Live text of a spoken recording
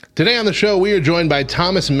Today on the show, we are joined by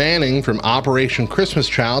Thomas Manning from Operation Christmas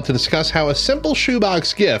Child to discuss how a simple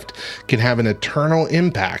shoebox gift can have an eternal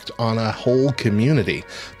impact on a whole community.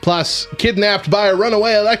 Plus, kidnapped by a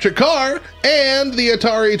runaway electric car, and the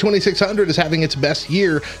Atari 2600 is having its best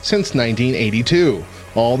year since 1982.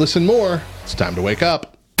 All this and more. It's time to wake up.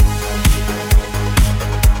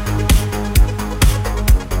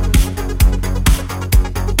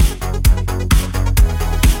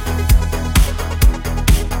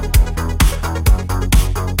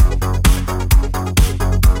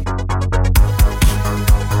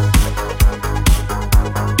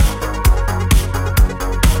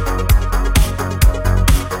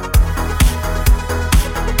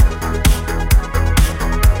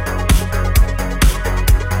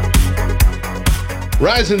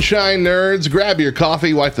 Rise and shine, nerds. Grab your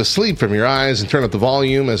coffee, wipe the sleep from your eyes, and turn up the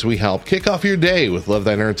volume as we help kick off your day with Love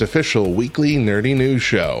Thy Nerd's official weekly nerdy news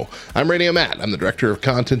show. I'm Radio Matt. I'm the Director of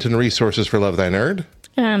Content and Resources for Love Thy Nerd.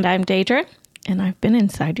 And I'm Deidre, and I've been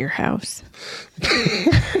inside your house.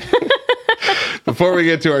 Before we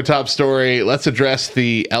get to our top story, let's address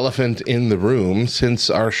the elephant in the room. Since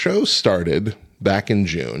our show started back in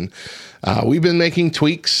June, we've been making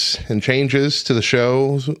tweaks and changes to the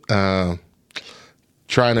show,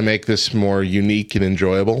 trying to make this more unique and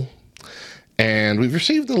enjoyable. And we've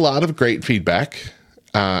received a lot of great feedback.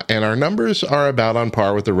 And our numbers are about on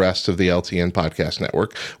par with the rest of the LTN podcast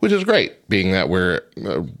network, which is great, being that we're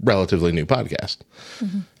a relatively new podcast.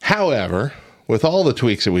 Mm-hmm. However, with all the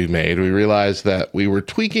tweaks that we've made, we realized that we were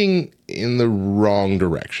tweaking in the wrong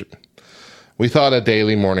direction. We thought a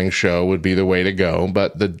daily morning show would be the way to go,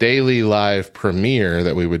 but the daily live premiere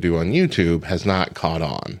that we would do on YouTube has not caught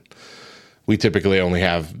on. We typically only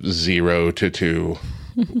have 0 to 2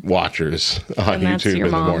 watchers on YouTube your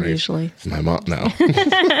in the mom, morning. Usually. My mom, no.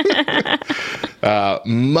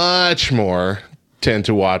 Much more tend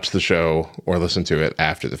to watch the show or listen to it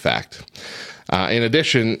after the fact. In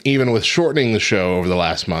addition, even with shortening the show over the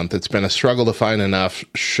last month, it's been a struggle to find enough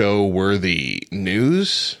show-worthy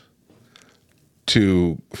news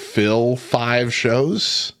to fill 5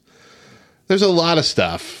 shows. There's a lot of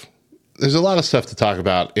stuff. There's a lot of stuff to talk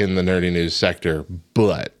about in the nerdy news sector,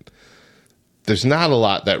 but there's not a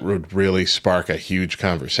lot that would really spark a huge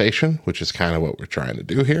conversation, which is kind of what we're trying to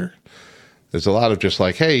do here. There's a lot of just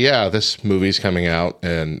like, hey, yeah, this movie's coming out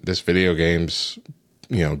and this video game's,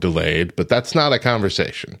 delayed, but that's not a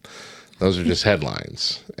conversation. Those are just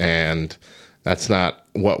headlines, and that's not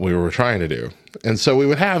what we were trying to do. And so we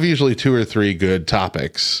would have usually 2 or 3 good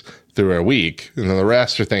topics through a week, and then the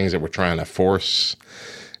rest are things that we're trying to force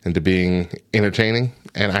into being entertaining,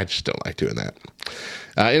 and I just don't like doing that.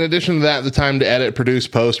 In addition to that, the time to edit, produce,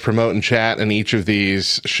 post, promote, and chat in each of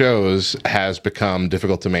these shows has become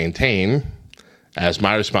difficult to maintain, as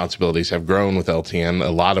my responsibilities have grown with LTN, a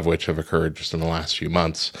lot of which have occurred just in the last few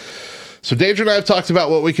months. So Deidre and I have talked about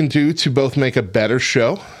what we can do to both make a better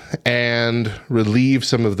show and relieve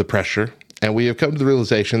some of the pressure. And we have come to the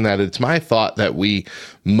realization that it's my thought that we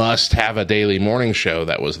must have a daily morning show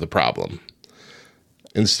that was the problem.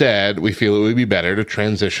 Instead, we feel it would be better to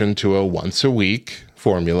transition to a once-a-week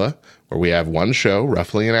formula where we have one show,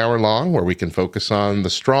 roughly an hour long, where we can focus on the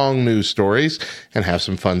strong news stories and have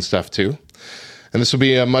some fun stuff too. And this will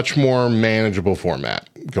be a much more manageable format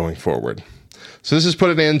going forward. So this is put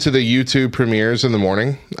it into the YouTube premieres in the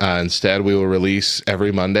morning. Instead, we will release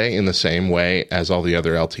every Monday in the same way as all the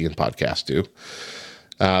other LTN podcasts do.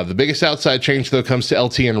 The biggest outside change, though, comes to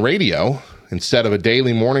LTN Radio. Instead of a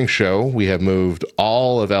daily morning show, we have moved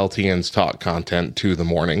all of LTN's talk content to the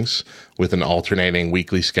mornings with an alternating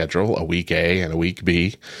weekly schedule, a week A and a week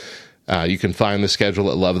B. You can find the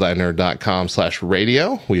schedule at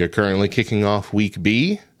lovethynerd.com/radio. We are currently kicking off week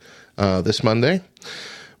B this Monday.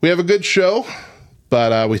 We have a good show,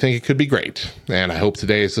 but we think it could be great, and I hope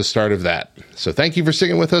today is the start of that. So thank you for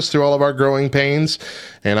sticking with us through all of our growing pains,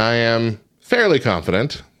 and I am fairly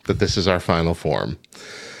confident that this is our final form.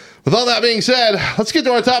 With all that being said, let's get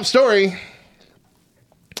to our top story.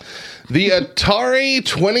 The Atari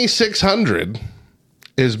 2600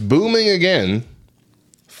 is booming again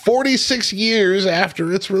 46 years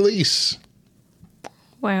after its release.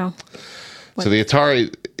 Wow. So the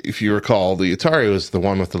Atari, if you recall, the Atari was the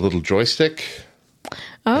one with the little joystick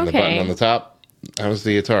and the button on the top. That was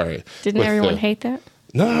the Atari. Didn't everyone hate that?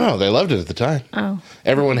 No, they loved it at the time. Oh.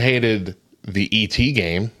 Everyone hated the E.T.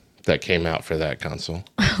 game that came out for that console.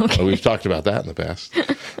 Okay. Well, we've talked about that in the past.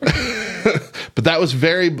 But that was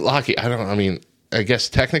very blocky. I guess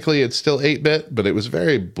technically it's still 8-bit, but it was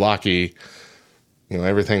very blocky.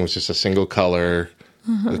 Everything was just a single color.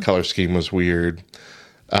 The color scheme was weird.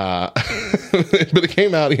 But it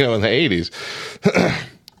came out, in the 80s.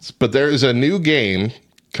 But there is a new game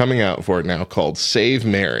coming out for it now called Save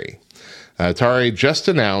Mary. Atari just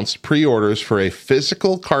announced pre-orders for a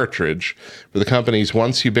physical cartridge for the company's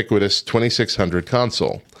once ubiquitous 2600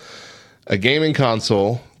 console. A gaming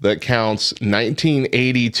console that counts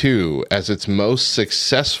 1982 as its most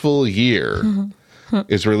successful year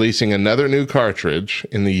is releasing another new cartridge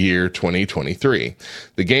in the year 2023.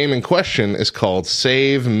 The game in question is called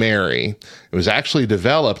Save Mary. It was actually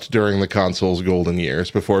developed during the console's golden years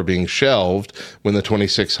before being shelved when the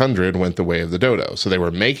 2600 went the way of the dodo. So they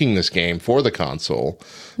were making this game for the console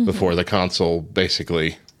before the console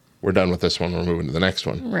basically, we're done with this one, we're moving to the next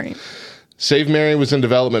one. Right. Save Mary was in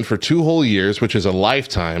development for 2 whole years, which is a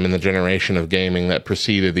lifetime in the generation of gaming that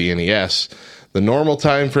preceded the NES. The normal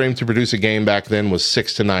time frame to produce a game back then was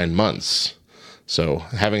 6 to 9 months. So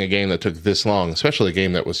having a game that took this long, especially a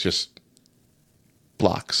game that was just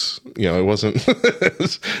blocks, it wasn't.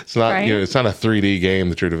 it's not. Right. It's not a 3D game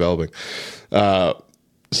that you're developing.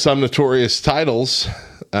 Some notorious titles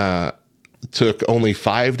took only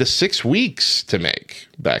 5 to 6 weeks to make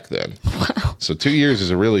back then. Wow. So 2 years is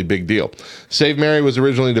a really big deal. Save Mary was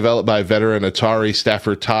originally developed by veteran Atari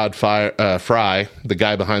staffer Todd Fry, the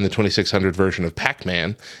guy behind the 2600 version of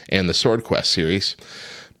Pac-Man and the Sword Quest series.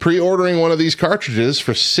 Pre-ordering one of these cartridges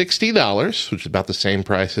for $60, which is about the same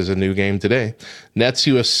price as a new game today, nets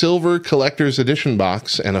you a silver collector's edition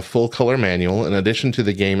box and a full-color manual in addition to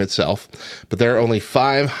the game itself. But there are only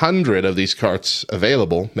 500 of these carts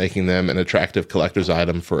available, making them an attractive collector's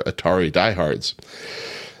item for Atari diehards.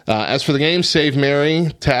 As for the game, Save Mary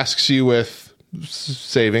tasks you with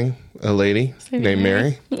saving a lady named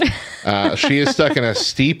Mary. She is stuck in a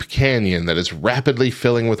steep canyon that is rapidly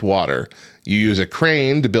filling with water. You use a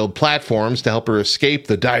crane to build platforms to help her escape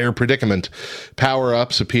the dire predicament.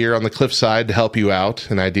 Power-ups appear on the cliffside to help you out,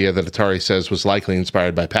 an idea that Atari says was likely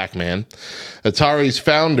inspired by Pac-Man. Atari's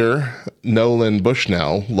founder, Nolan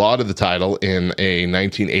Bushnell, lauded the title in a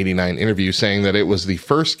 1989 interview, saying that it was the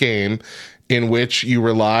first game in which you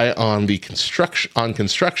rely on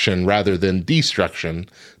construction rather than destruction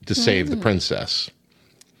to save the princess.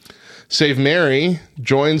 Save Mary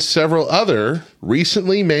joins several other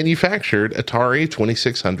recently manufactured Atari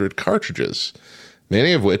 2600 cartridges,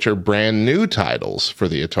 many of which are brand new titles for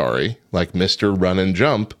the Atari, like Mr. Run and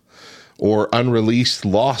Jump, or unreleased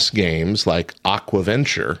lost games like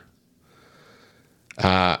Aquaventure.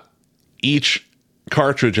 Each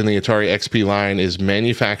cartridge in the Atari XP line is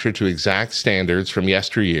manufactured to exact standards from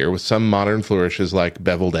yesteryear, with some modern flourishes like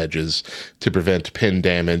beveled edges to prevent pin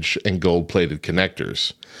damage and gold-plated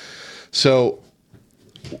connectors. So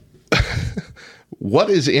what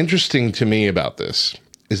is interesting to me about this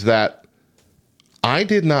is that I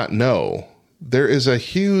did not know there is a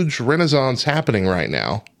huge renaissance happening right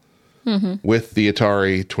now with the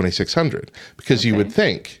Atari 2600, because you would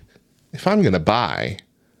think, if I'm going to buy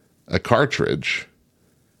a cartridge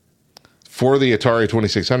for the Atari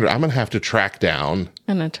 2600, I'm going to have to track down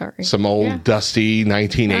An Atari. some old dusty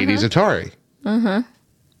 1980s Atari.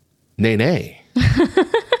 Nay.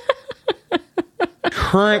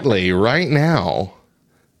 Currently, right now,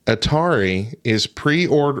 Atari is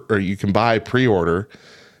pre-order, or you can buy pre-order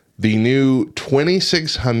the new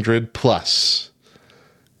 2600 Plus.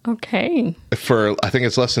 Okay. For, I think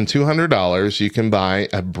it's less than $200, you can buy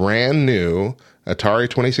a brand new Atari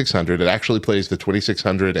 2600. It actually plays the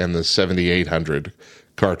 2600 and the 7800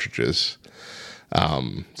 cartridges.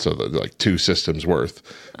 So like 2 systems worth.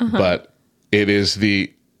 But it is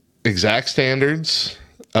the exact standards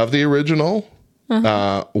of the original,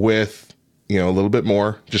 with, a little bit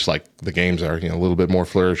more, just like the games are, a little bit more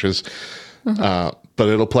flourishes. But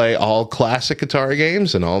it'll play all classic Atari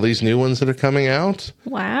games and all these new ones that are coming out.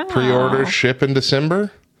 Wow. Pre-order, ship in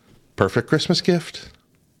December. Perfect Christmas gift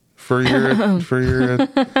for your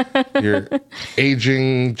your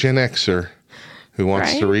aging Gen Xer who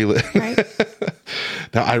wants to relive. Right.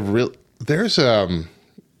 Now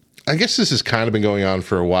I guess this has kind of been going on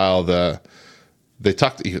for a while. They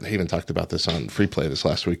even talked about this on Free Play this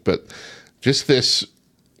last week, but just this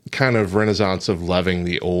kind of renaissance of loving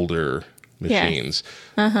the older machines.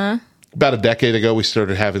 About a decade ago, we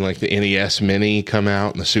started having like the NES Mini come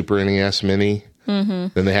out and the Super NES Mini.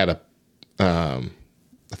 Then they had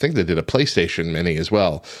I think they did a PlayStation Mini as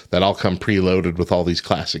well that all come preloaded with all these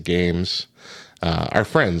classic games. Our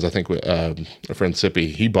friends, I think, our friend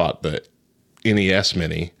Sippy, he bought the NES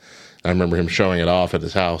Mini. I remember him showing it off at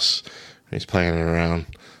his house. He's playing it around.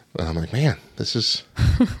 And I'm like, man, this is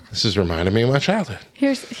reminding me of my childhood.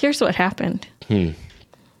 Here's what happened.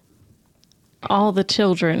 All the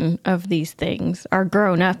children of these things are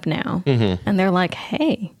grown up now, and they're like,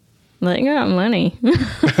 hey, they got money.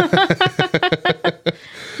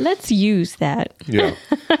 Let's use that. Yeah.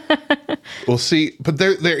 We'll see. But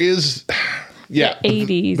there is, yeah. The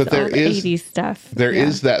 80s, but there all the is 80s stuff. There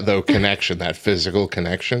is that, though, connection, that physical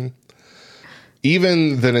connection.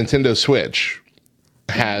 Even the Nintendo Switch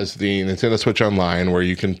has the Nintendo Switch Online where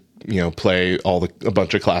you can, play a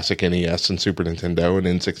bunch of classic NES and Super Nintendo and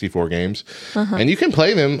N64 games. And you can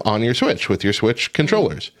play them on your Switch with your Switch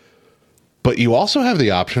controllers. But you also have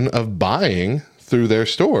the option of buying through their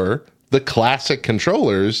store the classic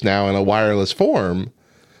controllers now in a wireless form.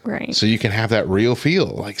 Right. So you can have that real feel,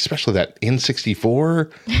 like especially that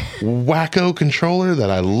N64 wacko controller that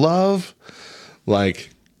I love. Like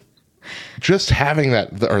just having that,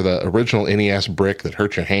 or the original NES brick that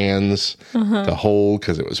hurt your hands to hold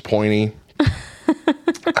because it was pointy.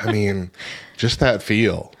 I mean, just that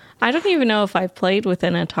feel. I don't even know if I've played with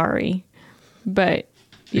an Atari, but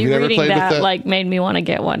you never reading played with that? like made me want to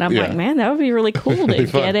get one. I'm Yeah. like, man, that would be really cool to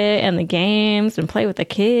fun. get it and the games and play with the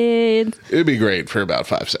kids. It'd be great for about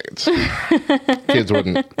 5 seconds. Kids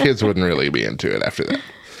wouldn't really be into it after that.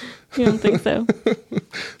 You don't think so?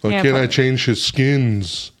 Well, Yeah, can I probably. change his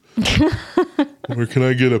skins? Or can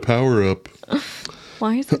I get a power up?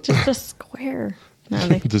 Why is it just a square? No,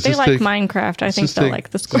 they Does they this like take- Minecraft. I think Does they'll this like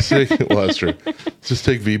the take- square. well, that's true. Does this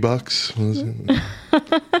take V-Bucks? What is it?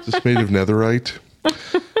 Is this made of netherite?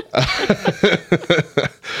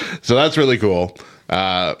 So that's really cool.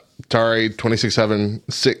 Atari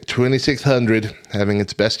 2600 having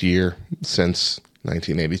its best year since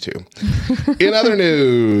 1982. In other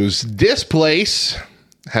news, Displace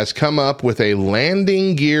has come up with a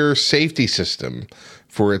landing gear safety system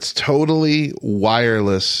for its totally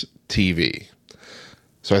wireless TV.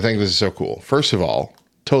 So I think this is so cool. First of all,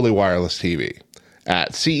 totally wireless TV.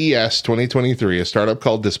 At CES 2023, a startup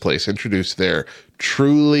called Displace introduced their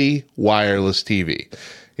truly wireless TV.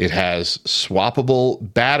 It has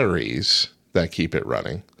swappable batteries that keep it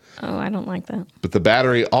running. Oh, I don't like that. But the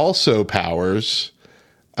battery also powers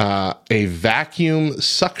a vacuum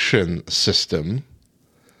suction system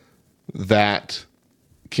that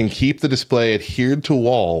can keep the display adhered to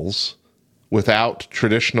walls without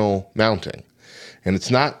traditional mounting. And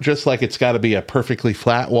it's not just like it's got to be a perfectly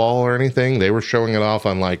flat wall or anything. They were showing it off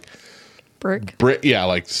on like Brick.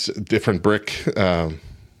 like different brick,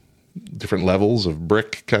 different levels of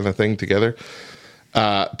brick kind of thing together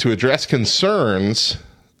to address concerns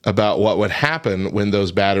about what would happen when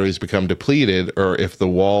those batteries become depleted, or if the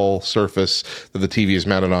wall surface that the TV is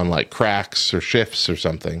mounted on like cracks or shifts or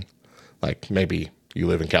something. Like maybe you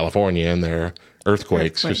live in California and there are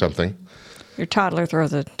earthquakes or Earthquake. something. Your toddler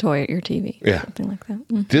throws a toy at your TV. Yeah. Something like that.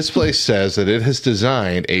 Mm. Displace says that it has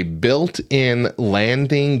designed a built-in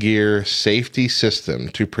landing gear safety system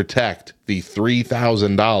to protect the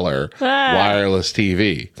 $3,000 wireless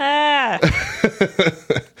TV. Ah.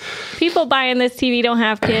 People buying this TV don't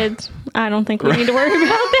have kids. I don't think we need to worry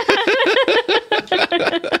about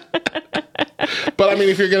that. But I mean,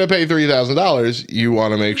 if you're going to pay $3,000, you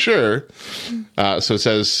want to make sure. So it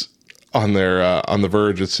says on their on The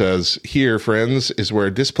Verge, it says, "Here, friends, is where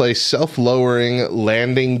Displace self-lowering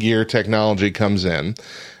landing gear technology comes in."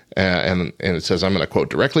 And it says, I'm going to quote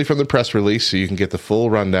directly from the press release so you can get the full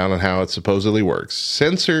rundown on how it supposedly works.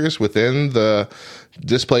 Sensors within the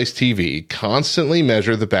Displace TV constantly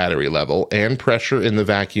measure the battery level and pressure in the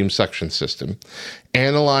vacuum suction system,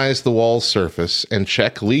 analyze the wall's surface, and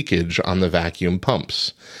check leakage on the vacuum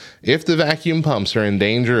pumps. If the vacuum pumps are in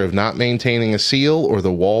danger of not maintaining a seal or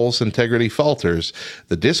the wall's integrity falters,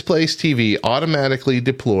 the Displace TV automatically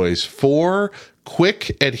deploys 4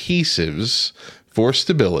 quick adhesives for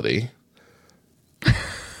stability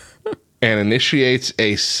and initiates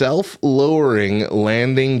a self-lowering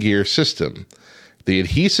landing gear system. The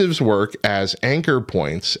adhesives work as anchor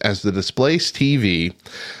points as the Displace TV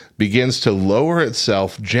begins to lower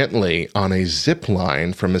itself gently on a zip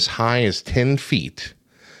line from as high as 10 feet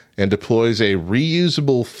and deploys a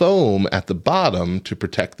reusable foam at the bottom to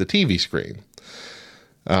protect the TV screen.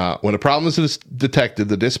 When a problem is detected,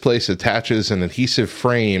 the Displace attaches an adhesive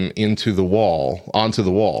frame onto the wall.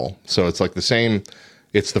 So it's like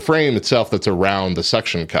it's the frame itself that's around the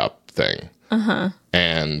suction cup thing.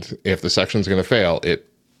 And if the suction's going to fail,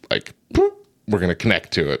 we're going to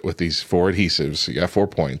connect to it with these 4 adhesives. So you got 4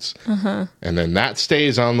 points. And then that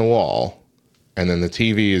stays on the wall. And then the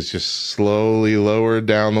TV is just slowly lowered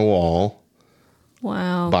down the wall.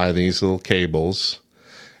 Wow. By these little cables.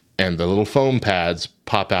 And the little foam pads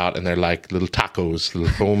pop out, and they're like little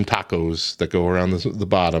foam tacos that go around the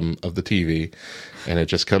bottom of the TV. And it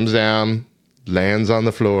just comes down, lands on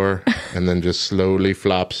the floor, and then just slowly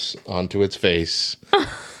flops onto its face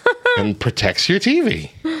and protects your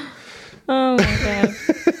TV. Oh my god.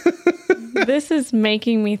 This is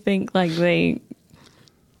making me think like they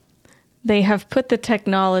have put the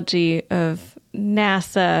technology of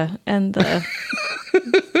NASA and the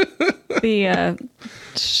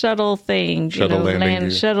shuttle thing, Shuttle landing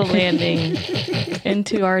gear. shuttle landing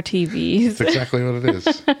into our TVs. That's exactly what it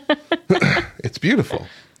is. It's beautiful.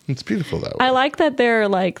 It's beautiful that way. I like that they're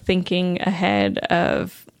like thinking ahead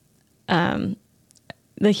of the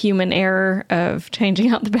human error of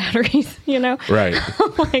changing out the batteries, Right.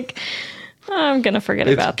 Like, I'm going to forget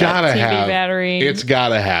about that TV battery. It's got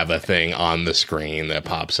to have a thing on the screen that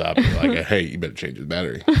pops up like, hey, you better change the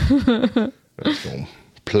battery. It's going to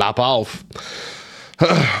plop off.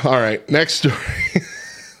 All right, next story.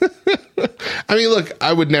 I mean, look,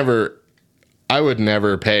 I would never pay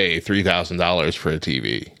 $3,000 for a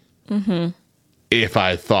TV if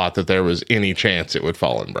I thought that there was any chance it would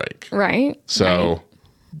fall and break. Right. So,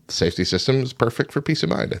 the safety system is perfect for peace of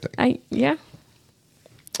mind, I think. Yeah.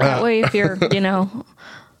 That way, if you're,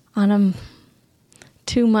 on a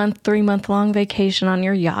 2-month, 3-month long vacation on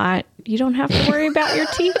your yacht, you don't have to worry about your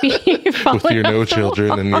TV falling with your no off the children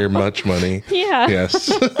wall. and your much money. Yeah. Yes.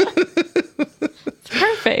 It's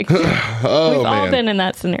perfect. Oh, We've man. all been in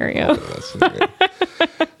that scenario.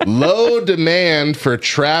 Low demand for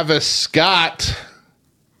Travis Scott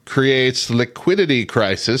creates liquidity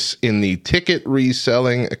crisis in the ticket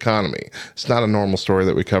reselling economy. It's not a normal story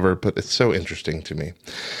that we cover, but it's so interesting to me.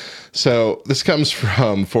 So this comes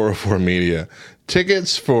from 404 Media.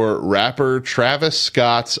 Tickets for rapper Travis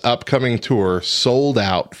Scott's upcoming tour sold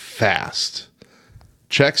out fast.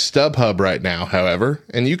 Check StubHub right now, however,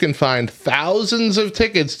 and you can find thousands of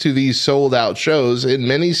tickets to these sold out shows in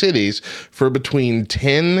many cities for between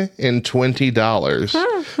 $10 and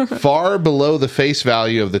 $20, far below the face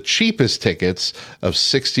value of the cheapest tickets of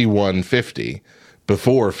 $61.50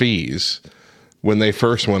 before fees when they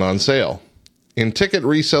first went on sale. In ticket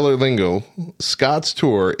reseller lingo, Scott's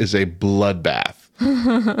tour is a bloodbath.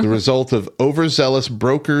 The result of overzealous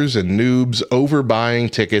brokers and noobs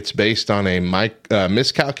overbuying tickets based on a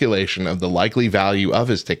miscalculation of the likely value of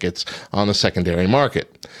his tickets on the secondary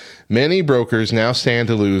market. Many brokers now stand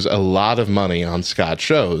to lose a lot of money on Scott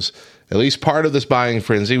shows. At least part of this buying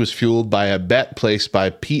frenzy was fueled by a bet placed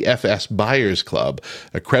by PFS Buyers Club,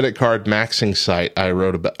 a credit card maxing site I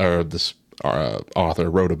wrote about, or this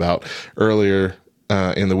author wrote about earlier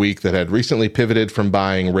in the week that had recently pivoted from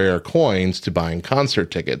buying rare coins to buying concert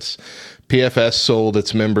tickets. PFS told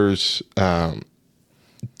its members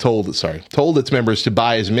to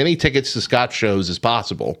buy as many tickets to Scott shows as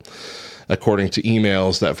possible, according to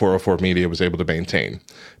emails that 404 Media was able to maintain.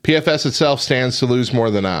 PFS itself stands to lose more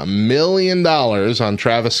than $1 million on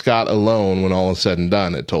Travis Scott alone when all is said and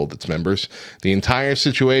done, it told its members. The entire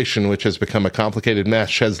situation, which has become a complicated mess,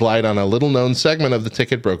 sheds light on a little-known segment of the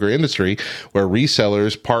ticket broker industry where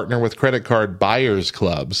resellers partner with credit card buyers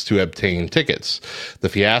clubs to obtain tickets. The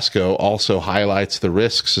fiasco also highlights the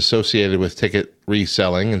risks associated with ticket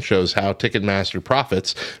reselling and shows how Ticketmaster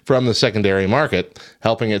profits from the secondary market,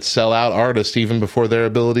 helping it sell out artists even before their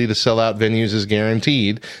ability to sell out venues is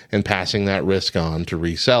guaranteed, and passing that risk on to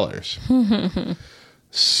resellers.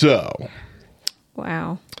 So,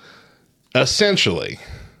 Wow. essentially,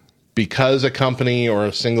 because a company or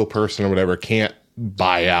a single person or whatever can't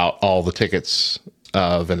buy out all the tickets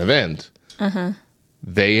of an event,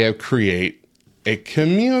 they have created a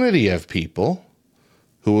community of people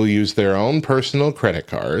who will use their own personal credit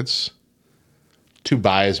cards to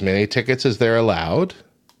buy as many tickets as they're allowed,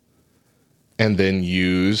 and then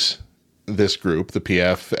use this group, the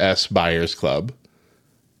PFS Buyers Club,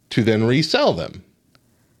 to then resell them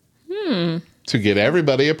to get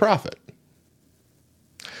everybody a profit.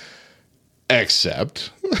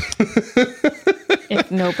 Except If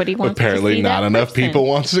nobody wants apparently to see not that enough person. people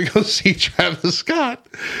wants to go see Travis Scott,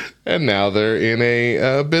 and now they're in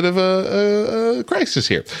a bit of a crisis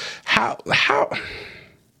here. How?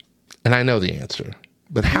 And I know the answer,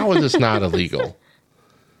 but how is this not illegal?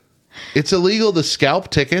 It's illegal to scalp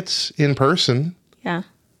tickets in person. Yeah.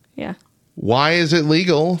 Yeah. Why is it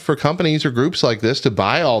legal for companies or groups like this to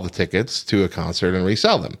buy all the tickets to a concert and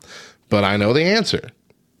resell them? But I know the answer.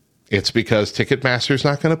 It's because Ticketmaster's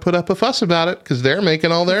not going to put up a fuss about it because they're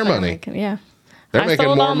making all their money. Yeah. They're I making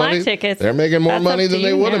sold more all money. my tickets. They're making more That's money up to than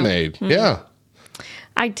they you would have now. made. Yeah.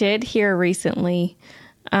 I did hear recently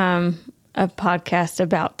a podcast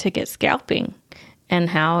about ticket scalping and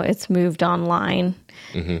how it's moved online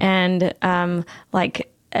and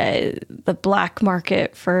the black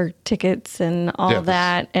market for tickets and all Yes.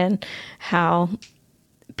 that, and how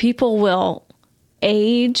people will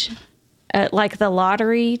age like the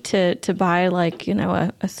lottery to buy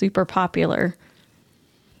a super popular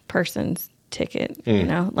person's ticket, you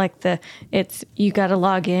know, like you got to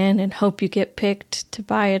log in and hope you get picked to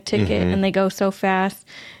buy a ticket, and they go so fast,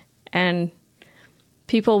 and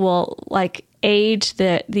people will like age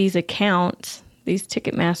these accounts, these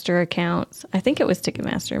Ticketmaster accounts. I think it was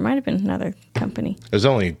Ticketmaster. It might have been another company. There's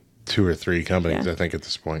only 2 or 3 companies, I think, at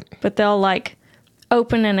this point. But they'll like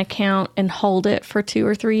open an account and hold it for 2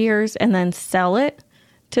 or 3 years and then sell it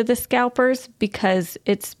to the scalpers, because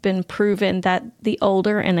it's been proven that the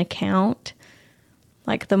older an account,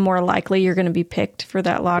 like the more likely you're going to be picked for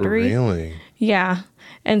that lottery. Really? Yeah.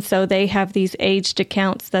 And so they have these aged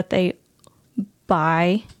accounts that they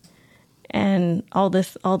buy and all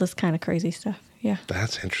this kind of crazy stuff. Yeah.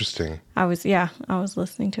 That's interesting. I was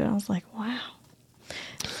listening to it. I was like, wow.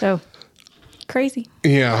 So crazy.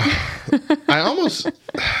 Yeah. I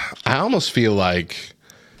almost feel like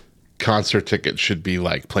concert tickets should be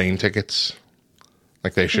like plane tickets.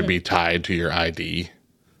 Like they should be tied to your ID,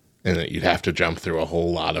 and that you'd have to jump through a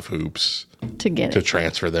whole lot of hoops to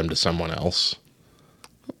transfer them to someone else.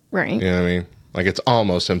 Right. You know what I mean? Like it's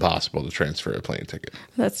almost impossible to transfer a plane ticket.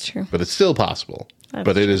 That's true. But it's still possible.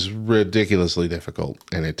 But it is ridiculously difficult,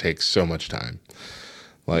 and it takes so much time.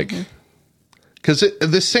 Like, because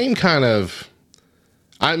the same kind of,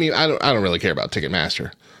 I mean, I don't really care about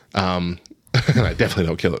Ticketmaster. And I definitely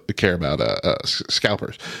don't care about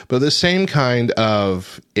scalpers. But the same kind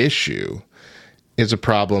of issue is a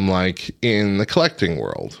problem like in the collecting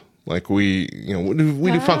world. Like we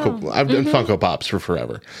do Funko. I've done Funko Pops for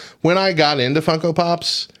forever. When I got into Funko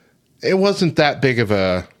Pops, it wasn't that big of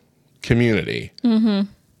a community.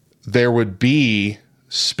 There would be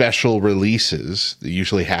special releases that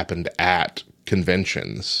usually happened at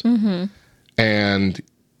conventions. And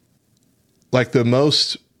like the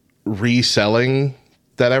most reselling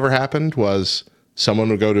that ever happened was someone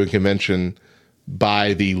would go to a convention,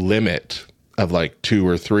 buy the limit of like 2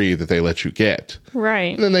 or 3 that they let you get.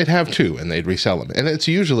 Right. And then they'd have 2 and they'd resell them. And it's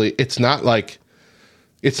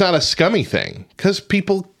not a scummy thing, because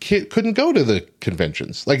people couldn't go to the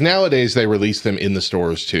conventions. Like nowadays they release them in the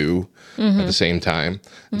stores too at the same time.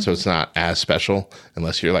 And so it's not as special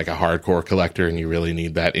unless you're like a hardcore collector and you really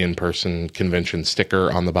need that in-person convention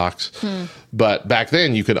sticker on the box. But back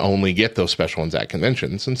then you could only get those special ones at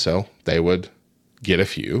conventions. And so they would get a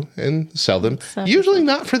few and sell them, usually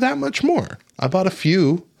not for that much more. I bought a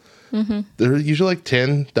few. They're usually like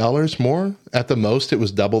 $10 more. At the most, it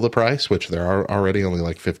was double the price, which they're already only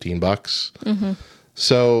like $15.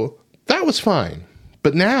 So that was fine.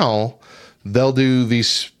 But now they'll do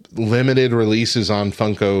these limited releases on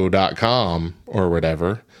Funko.com or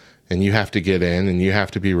whatever, and you have to get in and you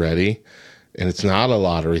have to be ready. And it's not a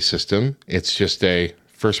lottery system. It's just a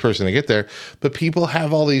first person to get there. But people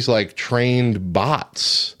have all these like trained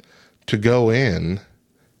bots to go in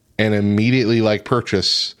and immediately like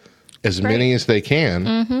purchase as many as they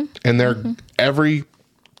can. And they're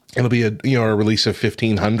it'll be a release of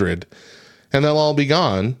 1,500 and they'll all be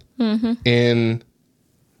gone in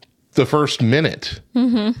the first minute.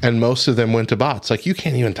 And most of them went to bots. Like you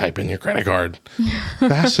can't even type in your credit card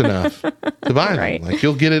fast enough to buy them. Like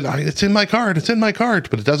you'll get it. It's in my card. It's in my card,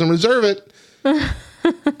 but it doesn't reserve it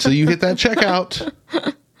till you hit that checkout.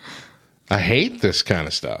 I hate this kind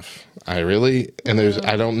of stuff. I really, and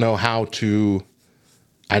I don't know how to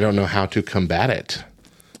combat it.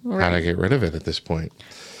 How to get rid of it at this point.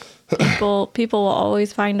 People will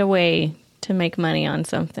always find a way to make money on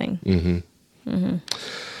something.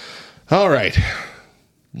 All right.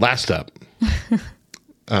 Last up.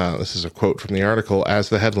 This is a quote from the article as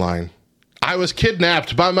the headline. I was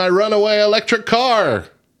kidnapped by my runaway electric car.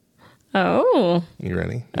 Oh. You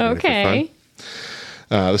ready? Okay.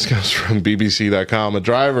 This comes from BBC.com. A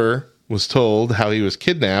driver was told how he was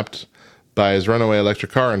kidnapped by his runaway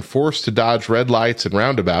electric car and forced to dodge red lights and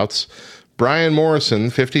roundabouts. Brian Morrison,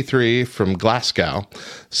 53, from Glasgow,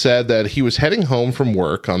 said that he was heading home from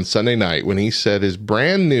work on Sunday night when he said his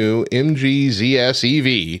brand new MG ZS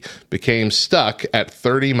EV became stuck at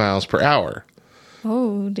 30 miles per hour.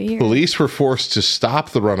 Oh, dear. Police were forced to stop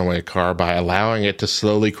the runaway car by allowing it to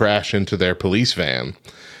slowly crash into their police van.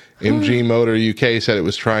 MG Motor UK said it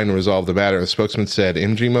was trying to resolve the matter. The spokesman said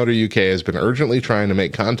MG Motor UK has been urgently trying to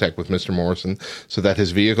make contact with Mr. Morrison so that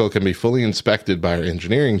his vehicle can be fully inspected by our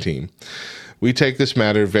engineering team. We take this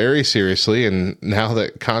matter very seriously, and now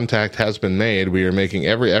that contact has been made, we are making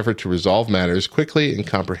every effort to resolve matters quickly and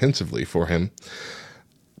comprehensively for him.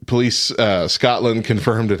 Police Scotland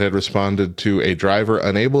confirmed it had responded to a driver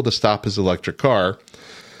unable to stop his electric car.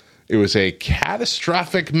 It was a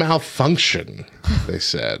catastrophic malfunction, they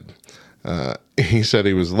said. He said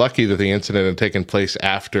he was lucky that the incident had taken place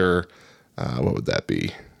after, what would that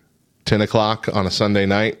be, 10 o'clock on a Sunday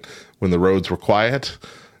night, when the roads were quiet.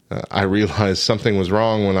 I realized something was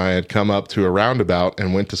wrong when I had come up to a roundabout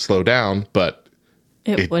and went to slow down, but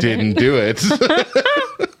it didn't do it.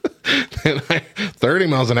 30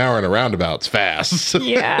 miles an hour in a roundabout's fast.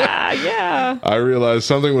 Yeah. I realized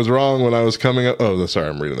something was wrong when I was coming up. Oh, sorry,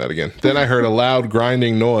 I'm reading that again. Then I heard a loud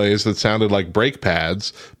grinding noise that sounded like brake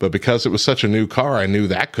pads, but because it was such a new car, I knew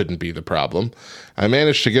that couldn't be the problem. I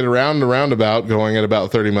managed to get around the roundabout going at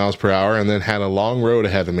about 30 miles per hour and then had a long road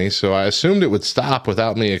ahead of me, so I assumed it would stop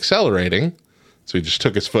without me accelerating. So he just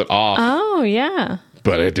took his foot off. Oh, yeah.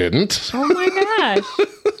 But it didn't. Oh, my gosh.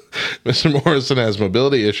 Mr. Morrison has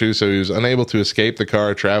mobility issues, so he was unable to escape the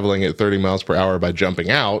car traveling at 30 miles per hour by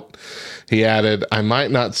jumping out. He added, it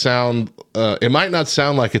might not sound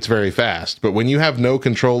like it's very fast, but when you have no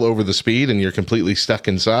control over the speed and you're completely stuck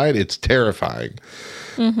inside, it's terrifying.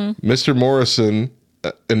 Mm-hmm. Mr. Morrison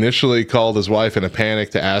initially called his wife in a panic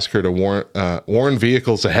to ask her to warn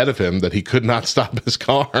vehicles ahead of him that he could not stop his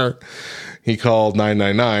car. He called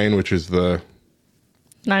 999, which is the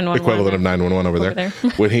 911 equivalent of 911 over there.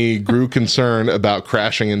 When he grew concerned about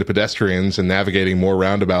crashing into pedestrians and navigating more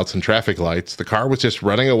roundabouts and traffic lights, the car was just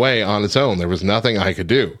running away on its own. There was nothing I could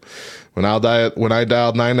do. When I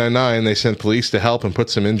dialed 999, they sent police to help and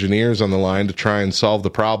put some engineers on the line to try and solve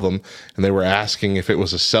the problem, and they were asking if it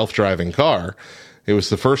was a self-driving car. It was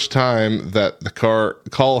the first time that the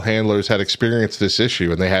call handlers had experienced this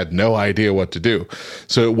issue, and they had no idea what to do.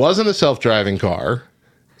 So it wasn't a self-driving car.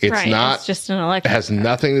 It's not. It's just an electric. It has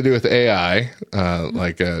nothing to do with AI,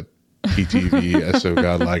 like a PTV SO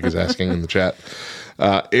Godlike is asking in the chat.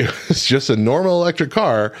 It was just a normal electric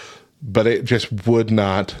car, but it just would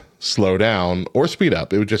not slow down or speed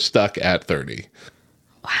up. It was just stuck at 30.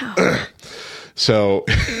 Wow. So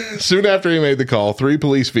soon after he made the call, 3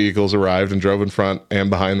 police vehicles arrived and drove in front and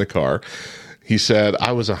behind the car. He said,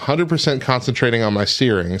 I was 100% concentrating on my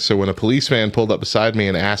steering, so when a police van pulled up beside me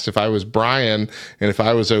and asked if I was Brian and if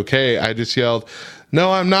I was okay, I just yelled,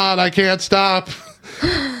 "No, I'm not. I can't stop."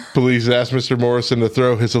 Police asked Mr. Morrison to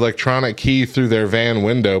throw his electronic key through their van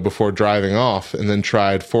window before driving off and then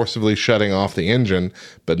tried forcibly shutting off the engine,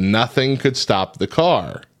 but nothing could stop the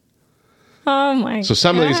car. Oh, my God. So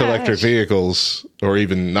some of these electric vehicles, or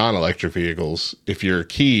even non-electric vehicles, if your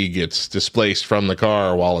key gets displaced from the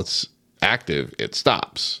car while it's active, it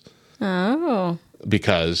stops. Oh.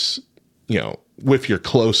 Because, if you're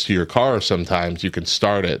close to your car, sometimes you can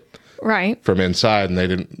start it right from inside, and they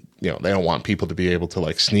don't want people to be able to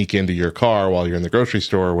like sneak into your car while you're in the grocery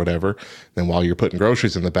store or whatever. Then while you're putting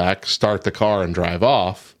groceries in the back, start the car and drive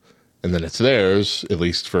off, and then it's theirs, at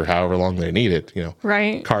least for however long they need it,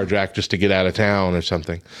 Right. Car jack just to get out of town or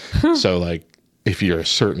something. So like if you're a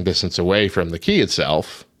certain distance away from the key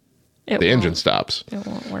itself, the engine stops. It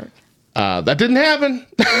won't work. That didn't happen.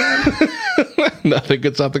 Nothing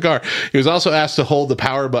could stop the car. He was also asked to hold the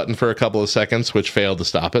power button for a couple of seconds, which failed to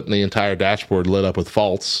stop it, and the entire dashboard lit up with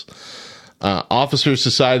faults. Officers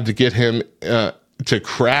decided to get him to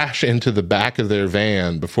crash into the back of their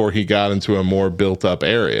van before he got into a more built-up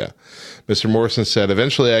area. Mr. Morrison said,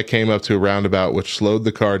 eventually I came up to a roundabout which slowed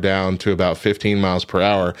the car down to about 15 miles per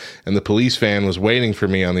hour, and the police van was waiting for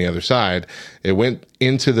me on the other side. It went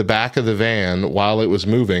into the back of the van while it was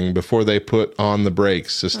moving before they put on the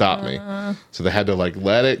brakes to stop me. So they had to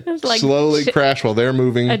let it slowly crash while they're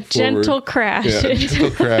moving a forward. Gentle crash. Yeah, a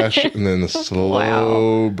gentle crash, and then the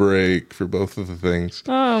slow brake for both of the things.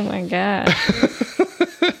 Oh, my God.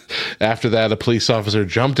 After that, a police officer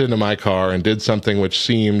jumped into my car and did something which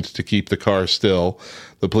seemed to keep the car still.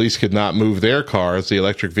 The police could not move their cars. The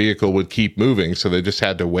electric vehicle would keep moving, so they just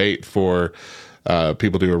had to wait for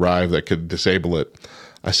people to arrive that could disable it.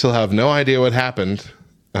 I still have no idea what happened.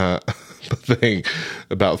 About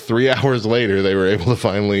 3 hours later, they were able to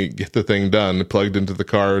finally get the thing done, plugged into the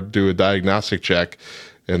car, do a diagnostic check,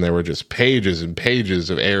 and there were just pages and pages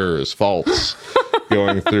of errors, faults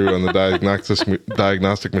going through on the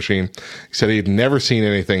diagnostic machine. He said he'd never seen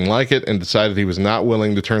anything like it and decided he was not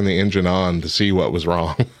willing to turn the engine on to see what was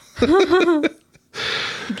wrong.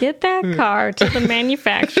 Get that car to the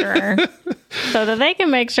manufacturer so that they can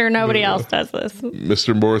make sure nobody else does this.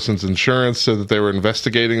 Mr. Morrison's insurance said that they were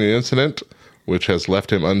investigating the incident, which has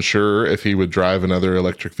left him unsure if he would drive another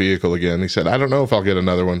electric vehicle again. He said, I don't know if I'll get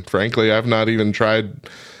another one. Frankly, I've not even tried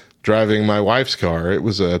driving my wife's car. It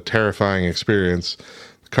was a terrifying experience.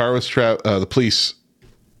 The car was the police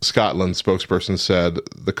Scotland spokesperson said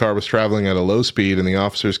the car was traveling at a low speed and the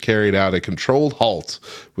officers carried out a controlled halt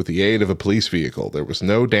with the aid of a police vehicle. There was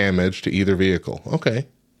no damage to either vehicle. Okay.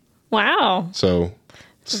 Wow. So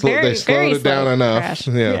They slowed it down enough. Crash.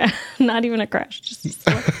 Yeah. Not even a crash. Just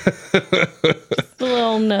a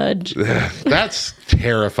little nudge. That's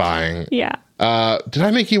terrifying. Yeah. Did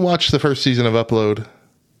I make you watch the first season of Upload?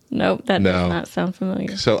 Nope, that does not sound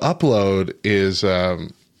familiar. So Upload is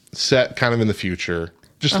set kind of in the future,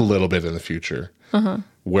 just a little bit in the future,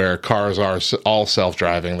 where cars are all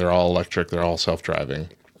self-driving. They're all electric. They're all self-driving.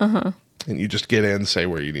 And you just get in, say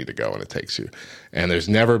where you need to go, and it takes you. And there's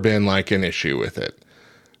never been like an issue with it.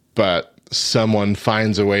 But someone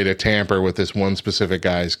finds a way to tamper with this one specific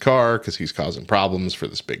guy's car because he's causing problems for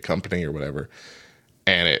this big company or whatever.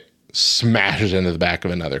 And it smashes into the back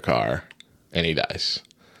of another car and he dies.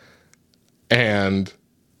 And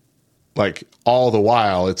like all the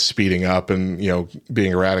while it's speeding up and, you know,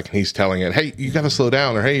 being erratic, and he's telling it, hey, you got to slow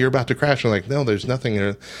down, or hey, you're about to crash. And like, no, there's nothing,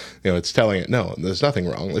 you know, it's telling it, no, there's nothing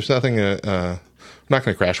wrong. There's nothing, we're not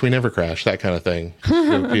going to crash. We never crash, that kind of thing.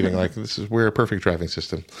 Repeating like, we're a perfect driving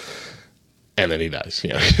system. And then he dies. You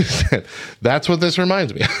know, that's what this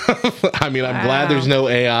reminds me of. I mean, I'm glad there's no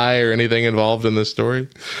AI or anything involved in this story.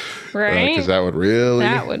 Right. Because that would really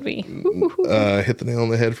be hit the nail on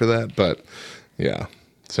the head for that. But yeah,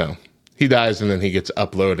 so he dies and then he gets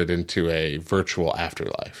uploaded into a virtual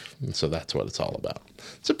afterlife. And so that's what it's all about.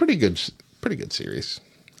 It's a pretty good series.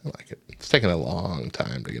 I like it. It's taken a long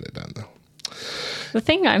time to get it done, though. The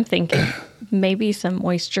thing I'm thinking, maybe some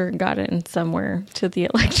moisture got in somewhere to the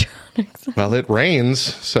electronics. Well, it rains,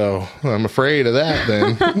 so I'm afraid of that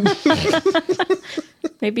then.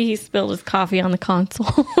 Maybe he spilled his coffee on the console.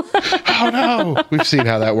 Oh, no. We've seen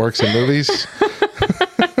how that works in movies.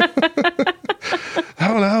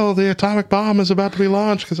 Oh, no. The atomic bomb is about to be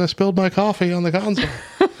launched because I spilled my coffee on the console.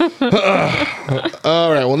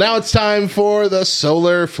 All right. Well, now it's time for the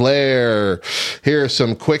solar flare. Here are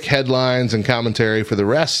some quick headlines and commentary for the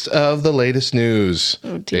rest of the latest news.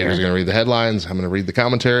 Oh, dear. Dana's going to read the headlines. I'm going to read the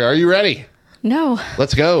commentary. Are you ready? No.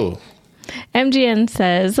 Let's go. MGN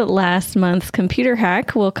says last month's computer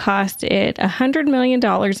hack will cost it $100 million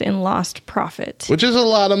in lost profit. Which is a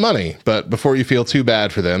lot of money. But before you feel too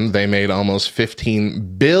bad for them, they made almost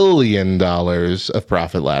 $15 billion of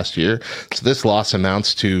profit last year. So this loss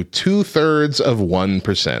amounts to 2/3 of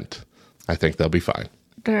 1%. I think they'll be fine.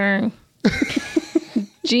 Darn.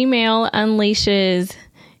 Gmail unleashes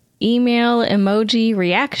email emoji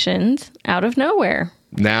reactions out of nowhere.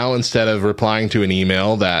 Now, instead of replying to an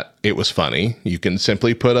email that it was funny, you can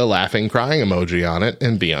simply put a laughing, crying emoji on it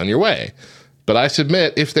and be on your way. But I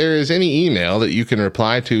submit, if there is any email that you can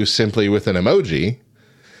reply to simply with an emoji,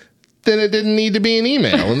 then it didn't need to be an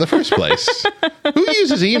email in the first place. Who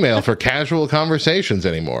uses email for casual conversations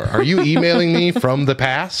anymore? Are you emailing me from the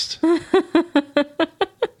past?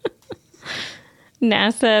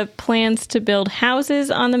 NASA plans to build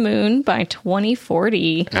houses on the moon by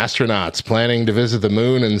 2040. Astronauts planning to visit the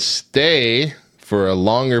moon and stay for a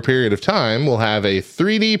longer period of time will have a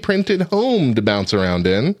 3D printed home to bounce around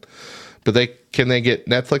in. But can they get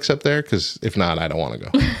Netflix up there? Because if not, I don't want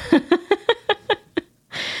to go.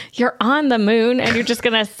 You're on the moon and you're just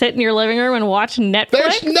going to sit in your living room and watch Netflix?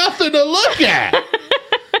 There's nothing to look at.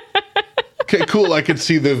 Okay, cool. I could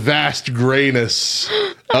see the vast grayness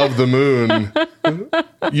of the moon.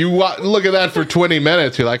 You look at that for 20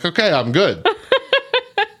 minutes. You're like, okay, I'm good.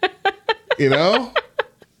 You know?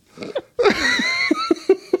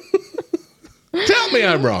 Tell me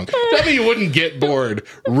I'm wrong. Tell me you wouldn't get bored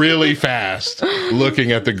really fast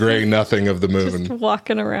looking at the gray nothing of the moon. Just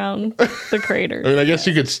walking around the crater. I mean, I guess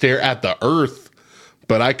you could stare at the Earth,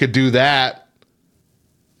 but I could do that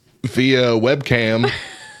via webcam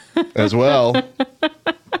as well.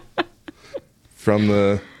 From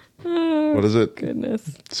the, what is it?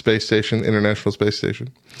 Goodness. Space Station, International Space Station.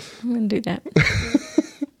 I'm going to do that.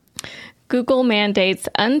 Google mandates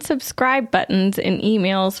unsubscribe buttons in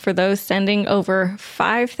emails for those sending over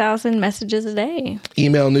 5,000 messages a day.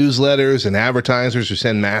 Email newsletters and advertisers who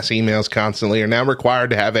send mass emails constantly are now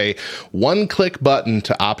required to have a one-click button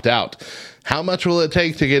to opt out. How much will it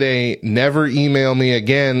take to get a never email me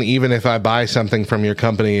again, even if I buy something from your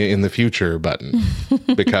company in the future button?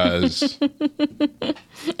 Because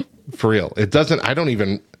for real, I don't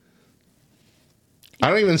even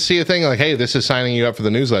see a thing like, hey, this is signing you up for the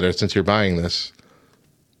newsletter since you're buying this.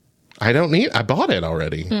 I bought it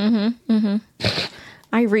already. Mm-hmm,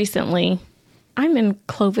 mm-hmm. I'm in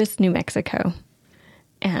Clovis, New Mexico.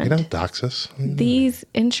 And you don't dox us. These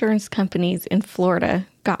insurance companies in Florida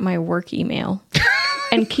got my work email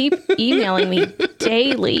and keep emailing me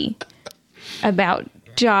daily about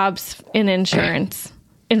jobs in insurance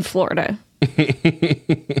in Florida.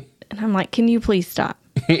 And I'm like, can you please stop?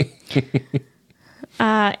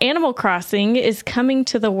 Animal Crossing is coming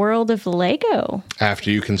to the world of Lego. After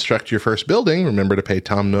you construct your first building, remember to pay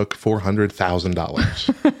Tom Nook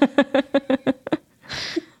 $400,000.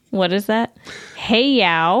 What is that?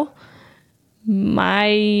 Hayao Miyazaki.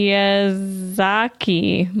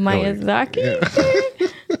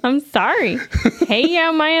 Miyazaki? I'm sorry.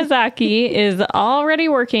 Hayao Miyazaki is already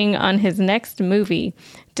working on his next movie,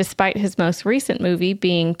 despite his most recent movie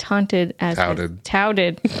being touted as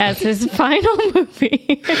his final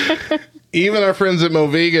movie. Even our friends at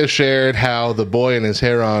Moviga shared how The Boy and His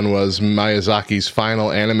Heron was Miyazaki's final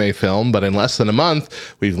anime film, but in less than a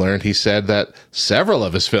month, we've learned he said that several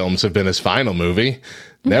of his films have been his final movie.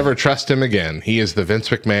 Never trust him again. He is the Vince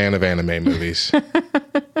McMahon of anime movies.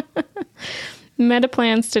 Meta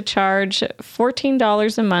plans to charge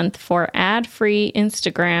 $14 a month for ad-free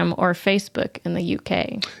Instagram or Facebook in the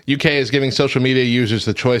UK. UK is giving social media users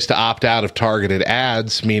the choice to opt out of targeted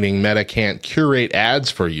ads, meaning Meta can't curate ads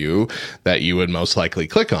for you that you would most likely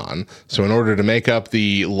click on. So in order to make up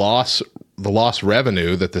the lost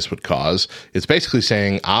revenue that this would cause, it's basically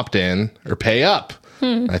saying opt in or pay up.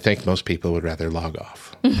 I think most people would rather log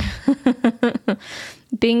off.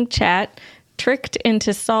 Bing Chat tricked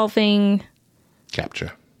into solving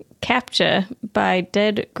CAPTCHA by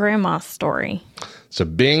Dead Grandma Story. So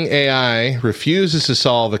Bing AI refuses to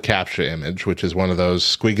solve a CAPTCHA image, which is one of those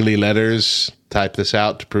squiggly letters, type this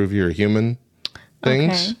out to prove you're a human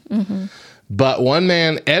things. Okay. Mm-hmm. But one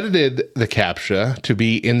man edited the CAPTCHA to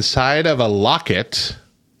be inside of a locket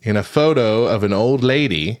in a photo of an old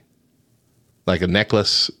lady, like a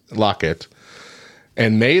necklace locket,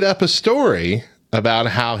 and made up a story about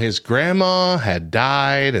how his grandma had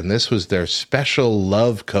died and this was their special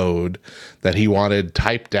love code that he wanted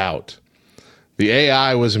typed out. The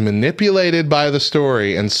AI was manipulated by the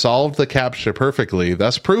story and solved the CAPTCHA perfectly,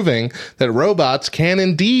 thus proving that robots can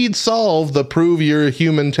indeed solve the prove you're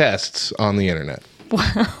human tests on the internet.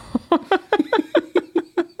 Wow.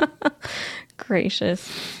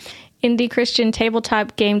 Gracious. Indie Christian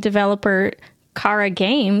tabletop game developer Kara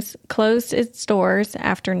Games closed its doors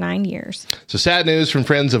after 9 years. So sad news from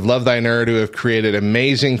friends of Love Thy Nerd who have created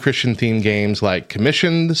amazing Christian-themed games like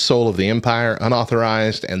Commissioned, Soul of the Empire,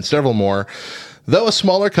 Unauthorized, and several more. Though a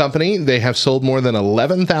smaller company, they have sold more than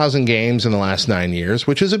 11,000 games in the last 9 years,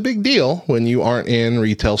 which is a big deal when you aren't in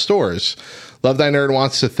retail stores. Love Thy Nerd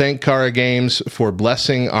wants to thank Kara Games for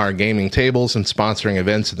blessing our gaming tables and sponsoring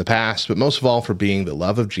events in the past, but most of all for being the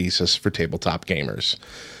love of Jesus for tabletop gamers.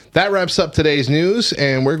 That wraps up today's news,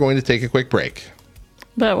 and we're going to take a quick break.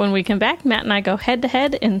 But when we come back, Matt and I go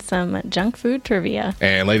head-to-head in some junk food trivia.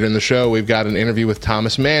 And later in the show, we've got an interview with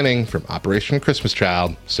Thomas Manning from Operation Christmas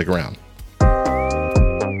Child. Stick around.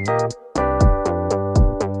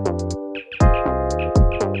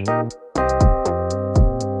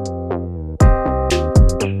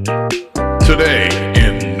 Today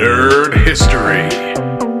in Nerd History.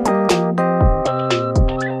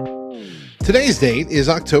 Today's date is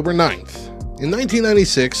October 9th. In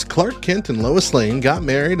 1996, Clark Kent and Lois Lane got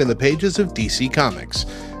married in the pages of DC Comics.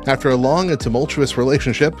 After a long and tumultuous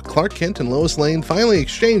relationship, Clark Kent and Lois Lane finally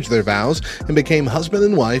exchanged their vows and became husband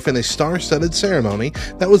and wife in a star-studded ceremony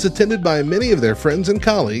that was attended by many of their friends and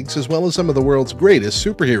colleagues, as well as some of the world's greatest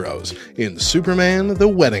superheroes, in Superman: The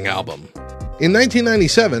Wedding Album. In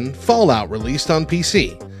 1997, Fallout released on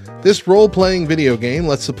PC. This role-playing video game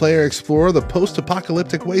lets the player explore the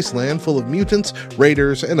post-apocalyptic wasteland full of mutants,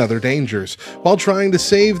 raiders, and other dangers, while trying to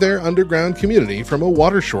save their underground community from a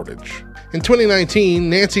water shortage. In 2019,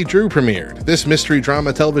 Nancy Drew premiered. This mystery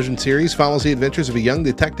drama television series follows the adventures of a young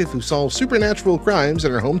detective who solves supernatural crimes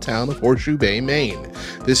in her hometown of Horseshoe Bay, Maine.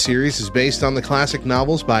 This series is based on the classic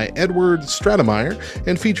novels by Edward Stratemeyer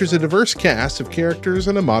and features a diverse cast of characters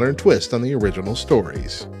and a modern twist on the original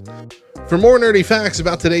stories. For more nerdy facts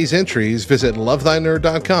about today's entries, visit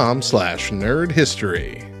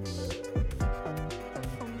lovethynerd.com/nerdhistory.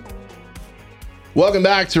 Welcome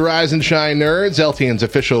back to Rise and Shine Nerds, LTN's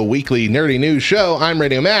official weekly nerdy news show. I'm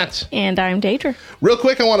Radio Matt. And I'm Daedra. Real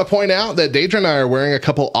quick, I want to point out that Daedra and I are wearing a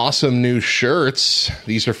couple awesome new shirts.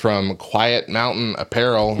 These are from Quiet Mountain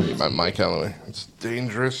Apparel. Get my mic out of the way. It's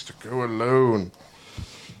dangerous to go alone.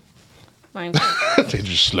 Mine. They're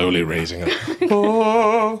just slowly raising up.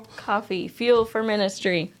 Oh. Coffee, fuel for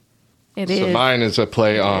ministry. It is. So mine is a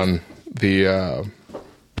play on the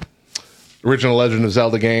original Legend of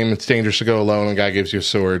Zelda game. It's dangerous to go alone. A guy gives you a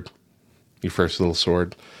sword, your first little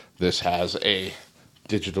sword. This has a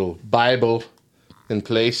digital Bible in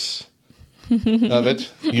place of it.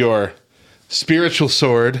 Your spiritual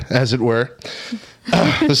sword, as it were.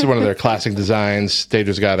 This is one of their classic designs.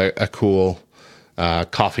 Daedra's got a cool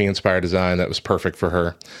coffee-inspired design that was perfect for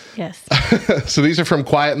her. Yes. So these are from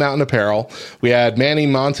Quiet Mountain Apparel. We had Manny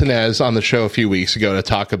Montanez on the show a few weeks ago to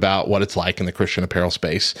talk about what it's like in the Christian apparel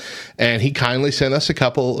space. And he kindly sent us a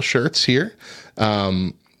couple shirts here.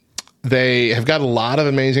 They have got a lot of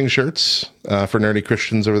amazing shirts for nerdy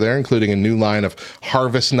Christians over there, including a new line of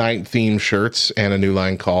Harvest Night themed shirts and a new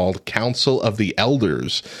line called Council of the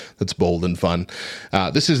Elders. That's bold and fun.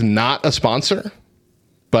 This is not a sponsor,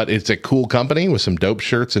 but it's a cool company with some dope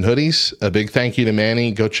shirts and hoodies. A big thank you to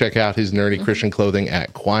Manny. Go check out his nerdy Christian clothing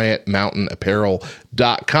at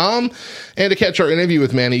quietmountainapparel.com. And to catch our interview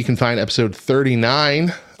with Manny, you can find episode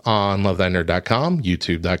 39 on lovethynerd.com,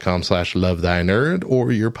 youtube.com/lovethynerd,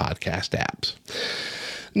 or your podcast apps.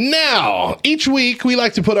 Now, each week we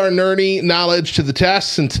like to put our nerdy knowledge to the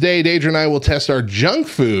test, and today Deidre and I will test our junk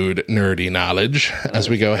food nerdy knowledge as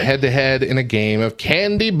we go head-to-head in a game of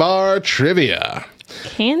candy bar trivia.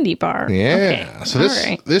 Candy bar. Yeah. Okay. So All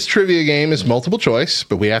this trivia game is multiple choice,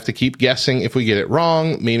 but we have to keep guessing if we get it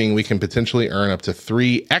wrong, meaning we can potentially earn up to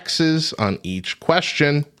 3 X's on each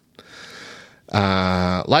question.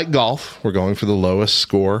 Like golf, we're going for the lowest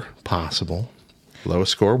score possible.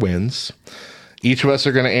 Lowest score wins. Each of us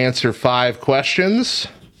are going to answer 5 questions,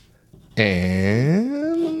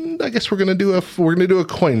 and I guess we're going to do a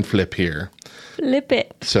coin flip here. Flip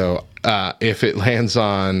it. So if it lands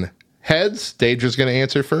on heads, Deidre's going to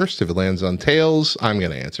answer first. If it lands on tails, I'm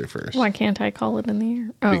going to answer first. Why can't I call it in the air?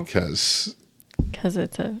 Oh, Because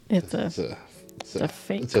it's a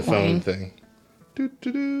fake it's a phone coin. thing.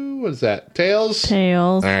 What is that? Tails?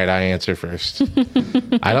 Tails. All right, I answer first.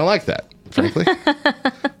 I don't like that, frankly.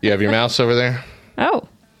 You have your mouse over there? Oh,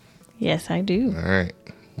 yes, I do. All right,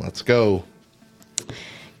 let's go.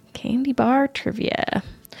 Candy bar trivia.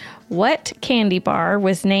 What candy bar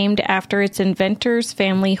was named after its inventor's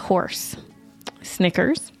family horse?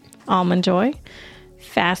 Snickers, Almond Joy,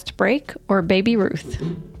 Fast Break, or Baby Ruth?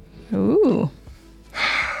 Ooh.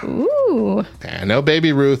 I know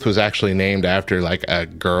Baby Ruth was actually named after like a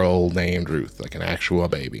girl named Ruth, like an actual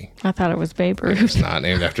baby. I thought it was Babe Ruth. It's not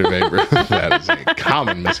named after Babe Ruth. That is a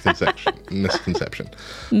common misconception. Misconception.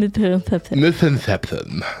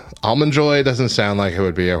 Almond Joy doesn't sound like it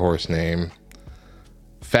would be a horse name.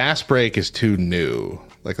 Fast Break is too new.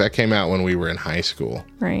 Like that came out when we were in high school.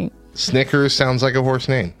 Right. Snickers sounds like a horse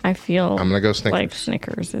name. I feel I'm gonna go Snickers. like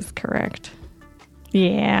Snickers is correct.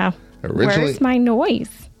 Yeah. Originally, Where's my noise?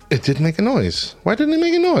 it didn't make a noise. Why didn't it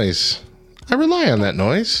make a noise? I rely on that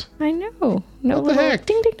noise. I know. No What the little heck?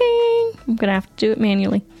 ding ding ding. I'm gonna have to do it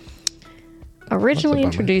manually. Originally bummer.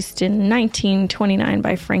 introduced in 1929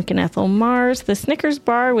 by Frank and Ethel Mars, the Snickers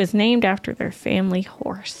bar was named after their family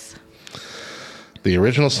horse. The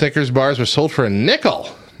original Snickers bars were sold for a nickel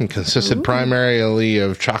and consisted primarily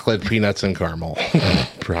of chocolate, peanuts, and caramel.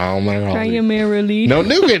 Primarily. No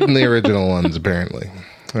nougat in the original ones, apparently.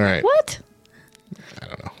 All right. What? I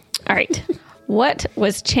don't know. All right. What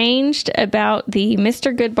was changed about the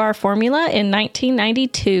Mr. Goodbar formula in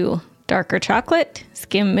 1992? Darker chocolate,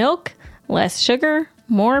 skim milk, less sugar,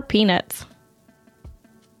 more peanuts.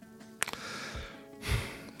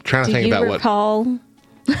 Trying to Do think you about what recall?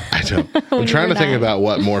 I don't. I'm you trying were to think 9? about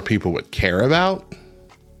what more people would care about.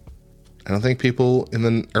 I don't think people in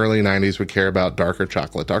the early 90s would care about darker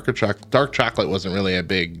chocolate. Dark chocolate wasn't really a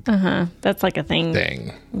big That's like a thing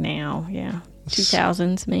thing. now. Yeah.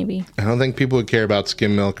 2000s, maybe. I don't think people would care about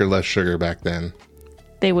skim milk or less sugar back then.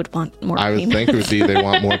 They would want more I would peanuts. think it would be they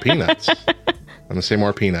want more peanuts. I'm going to say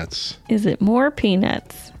more peanuts. Is it more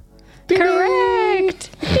peanuts? Ding, ding.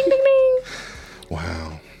 Correct. Ding, ding, ding.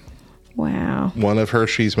 Wow. Wow. One of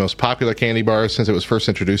Hershey's most popular candy bars since it was first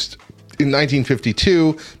introduced in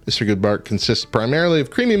 1952. Mr. Goodbar consists primarily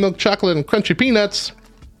of creamy milk chocolate and crunchy peanuts.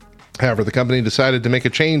 However, the company decided to make a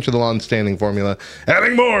change to the long-standing formula,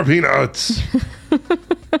 adding more peanuts.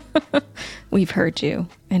 We've heard you,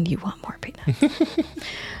 and you want more peanuts.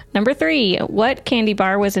 Number 3. What candy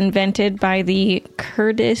bar was invented by the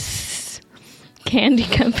Curtis Candy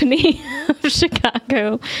Company of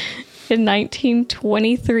Chicago in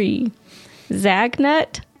 1923?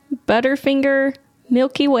 Zagnut, Butterfinger,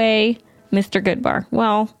 Milky Way, Mr. Goodbar.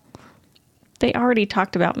 Well, they already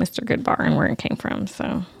talked about Mr. Goodbar and where it came from,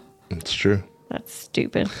 so It's true. that's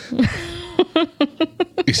stupid.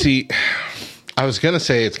 You see, I was going to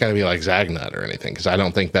say it's going to be like Zagnut or anything, because I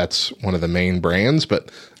don't think that's one of the main brands,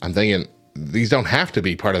 but I'm thinking these don't have to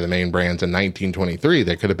be part of the main brands in 1923.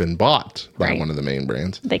 They could have been bought by Right. one of the main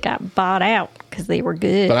brands. They got bought out because they were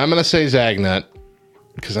good. But I'm going to say Zagnut,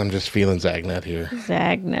 because I'm just feeling Zagnut here.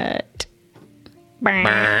 Zagnut.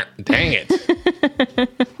 Dang it.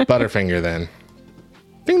 Butterfinger then.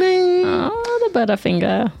 Ding ding. Oh, the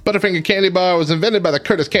Butterfinger. Butterfinger candy bar was invented by the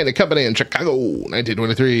Curtis Candy Company in Chicago.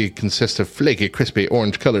 1923. Consists of flaky, crispy,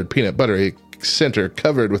 orange-colored peanut buttery center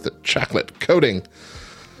covered with a chocolate coating.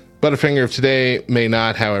 Butterfinger of today may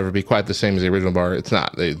not, however, be quite the same as the original bar. It's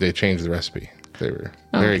not. They changed the recipe. They were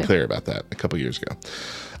very clear about that a couple years ago.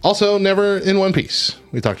 Also, never in one piece.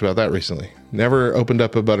 We talked about that recently. Never opened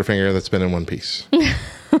up a Butterfinger that's been in one piece.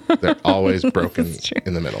 They're always broken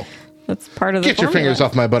in the middle. That's part of the Get your fingers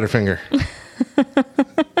off my Butterfinger.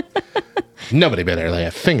 Nobody better lay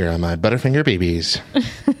a finger on my Butterfinger BBs.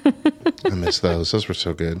 I miss those. Those were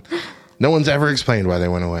so good. No one's ever explained why they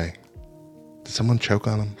went away. Did someone choke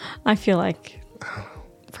on them? I feel like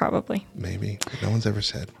probably. Maybe. No one's ever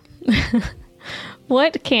said.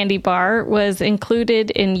 What candy bar was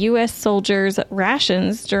included in U.S. soldiers'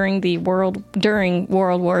 rations during World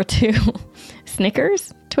War II?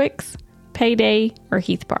 Snickers, Twix, Payday, or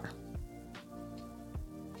Heath Bar?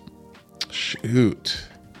 Shoot.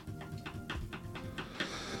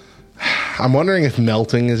 I'm wondering if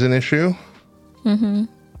melting is an issue. Mm-hmm.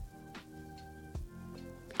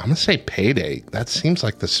 I'm going to say Payday. That seems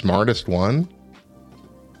like the smartest one.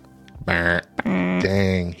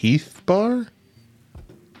 Dang. Heath Bar?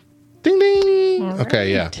 Ding, ding. All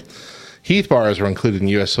Okay, right. yeah. Heath bars were included in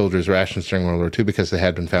U.S. soldiers' rations during World War II because they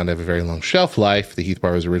had been found to have a very long shelf life. The Heath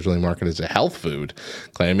bar was originally marketed as a health food,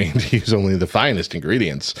 claiming to use only the finest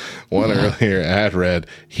ingredients. One earlier ad read,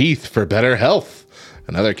 Heath for better health.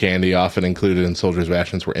 Another candy often included in soldiers'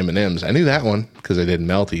 rations were M&Ms. I knew that one because they didn't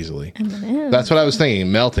melt easily. M&Ms. That's what I was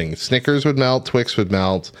thinking, melting. Snickers would melt, Twix would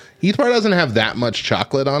melt. Heath bar doesn't have that much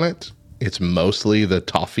chocolate on it. It's mostly the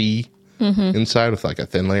toffee inside with like a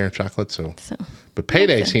thin layer of chocolate. But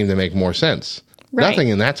Payday seemed to make more sense. Right. Nothing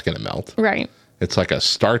in that's going to melt. Right. It's like a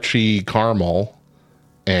starchy caramel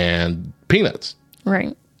and peanuts.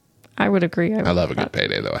 Right. I would agree. I love a good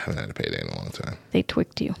Payday, though. I haven't had a Payday in a long time. They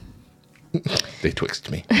twicked you. They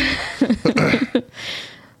twixt me.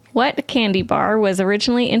 What candy bar was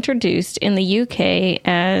originally introduced in the UK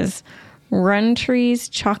as Roundtree's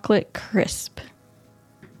Chocolate Crisp?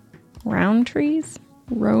 Roundtrees?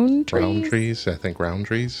 Roundtrees? I think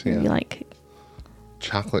Roundtrees. Yeah. Maybe like...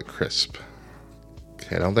 Chocolate Crisp.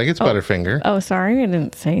 Okay, I don't think it's Butterfinger. Oh, sorry. I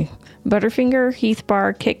didn't say Butterfinger, Heath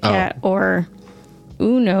Bar, Kit Kat, or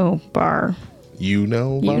Uno Bar.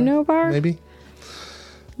 Uno bar? Uno bar? Maybe?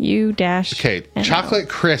 Okay, Chocolate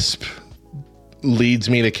Crisp leads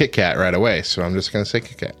me to Kit Kat right away, so I'm just going to say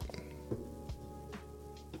Kit Kat.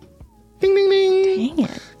 Ding, ding, ding. Dang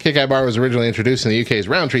it. Kit Kat bar was originally introduced in the UK's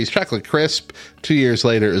Roundtree's Chocolate Crisp. 2 years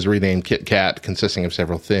later, it was renamed Kit Kat, consisting of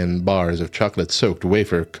several thin bars of chocolate-soaked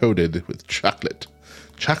wafer coated with chocolate.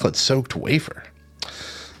 Chocolate-soaked wafer.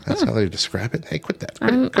 That's how they describe it. Hey, quit that.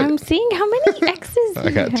 I'm seeing how many X's I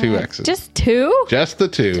got you 2 have. X's. Just 2? Just the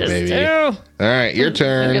 2, Just baby. 2. All right, your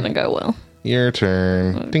turn. It's going to go well. Your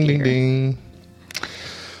turn. Ding, dear. ding, ding.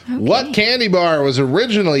 What candy bar was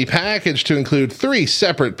originally packaged to include 3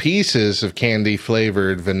 separate pieces of candy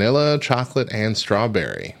flavored vanilla, chocolate, and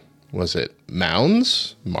strawberry? Was it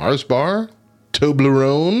Mounds, Mars Bar,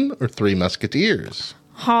 Toblerone, or 3 Musketeers?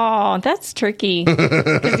 Oh, that's tricky.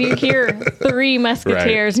 Because you hear 3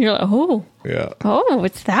 Musketeers and you're like, Yeah. oh,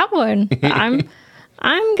 it's that one.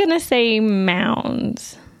 I'm going to say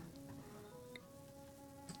Mounds.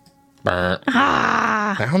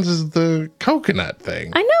 Mounds is the coconut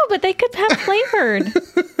thing. I know, but they could have flavored.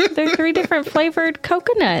 There are 3 different flavored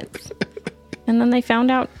coconuts. And then they found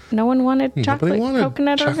out no one wanted chocolate, wanted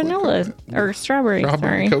coconut, chocolate, or vanilla. Or strawberry,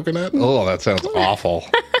 Strawberry sorry. coconut? Oh, that sounds awful.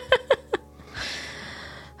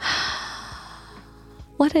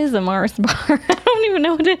 What is a Mars bar? I don't even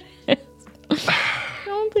know what it is. I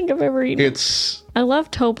don't think I've ever eaten it. I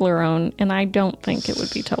love Toblerone, and I don't think it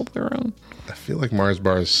would be Toblerone. I feel like Mars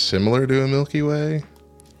Bar is similar to a Milky Way.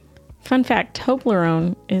 Fun fact,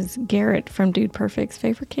 Toblerone is Garrett from Dude Perfect's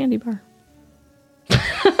favorite candy bar.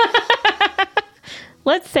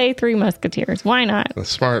 Let's say 3 Musketeers. Why not? A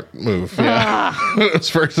smart move. Yeah. When it was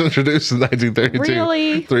first introduced in 1932,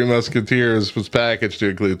 Really? 3 Musketeers was packaged to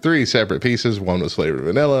include 3 separate pieces. One was flavored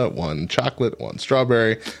vanilla, 1 chocolate, 1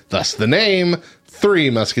 strawberry. Thus the name, 3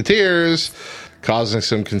 Musketeers, causing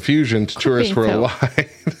some confusion to tourists being worldwide.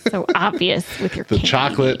 So obvious with your The candy.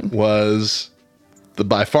 chocolate was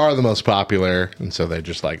by far the most popular, and so they're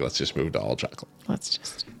just like, let's just move to all chocolate. Let's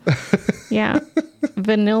just... Yeah.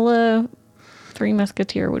 Vanilla 3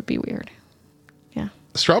 Musketeer would be weird. Yeah.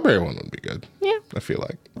 The strawberry one would be good. Yeah. I feel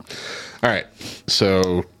like. All right.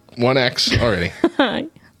 So 1X already.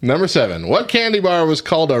 Number 7. What candy bar was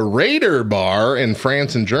called a Raider bar in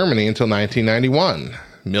France and Germany until 1991?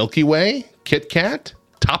 Milky Way, Kit Kat,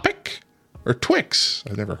 Topic, or Twix.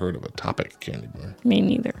 I've never heard of a Topic candy bar. Me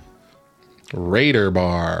neither. Raider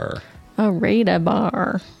bar. A Raider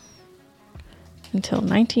bar. Until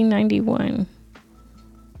 1991.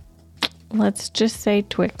 Let's just say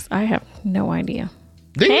Twix. I have no idea.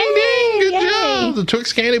 Ding, Hey, ding, good yay. job. The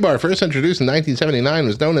Twix candy bar, first introduced in 1979,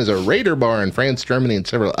 was known as a Raider bar in France, Germany, and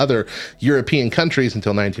several other European countries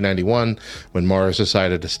until 1991, when Mars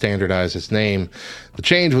decided to standardize its name. The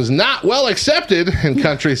change was not well accepted in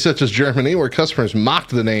countries such as Germany, where customers mocked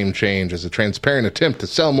the name change as a transparent attempt to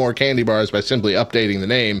sell more candy bars by simply updating the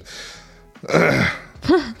name.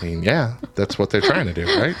 I mean, yeah, that's what they're trying to do,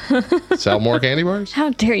 right? Sell more candy bars? How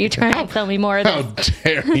dare you try and sell me more of How this?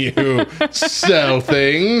 dare you sell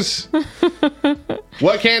things?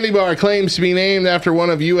 What candy bar claims to be named after one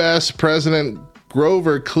of U.S. President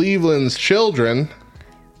Grover Cleveland's children?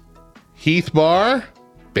 Heath Bar,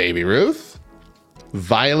 Baby Ruth,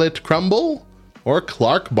 Violet Crumble, or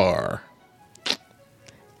Clark Bar?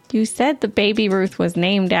 You said the Baby Ruth was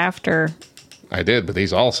named after I did, but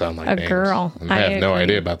these all sound like a names. girl. And I have no agree.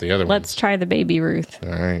 idea about the other Let's try the Baby Ruth.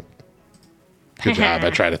 ones. All right. Good job. I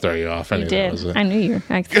tried to throw you off. I You knew that was did. it. I knew you.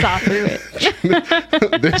 I saw through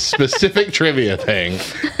it. This specific trivia thing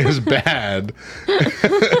is bad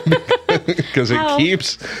because it How-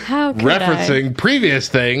 keeps how could referencing previous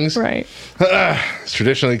things. Right. It's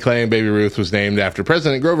traditionally claimed Baby Ruth was named after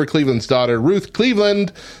President Grover Cleveland's daughter, Ruth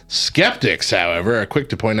Cleveland. Skeptics, however, are quick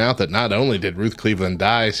to point out that not only did Ruth Cleveland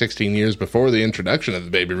die 16 years before the introduction of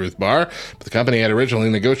the Baby Ruth bar, but the company had originally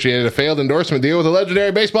negotiated a failed endorsement deal with the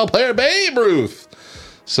legendary baseball player Babe Ruth.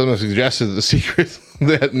 Some have suggested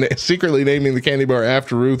that secretly naming the candy bar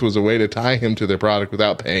after Ruth was a way to tie him to their product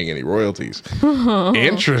without paying any royalties.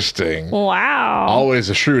 Interesting. Wow. Always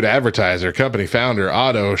a shrewd advertiser, company founder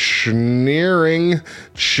Otto Schneering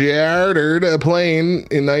chartered a plane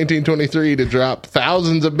in 1923 to drop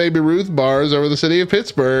thousands of Baby Ruth bars over the city of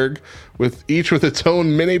Pittsburgh, with each with its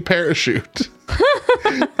own mini parachute.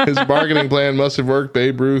 His marketing plan must have worked.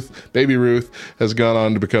 Baby Ruth has gone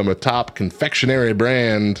on to become a top confectionery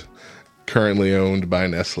brand currently owned by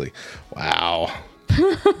Nestle. Wow.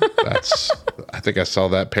 I think I saw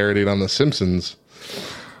that parodied on The Simpsons.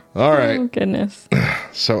 All right. Oh, goodness.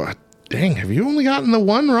 So, dang, have you only gotten the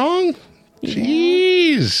one wrong?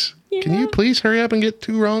 Jeez. Can you please hurry up and get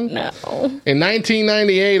two wrong? No. In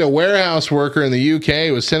 1998, a warehouse worker in the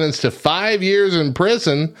UK was sentenced to 5 years in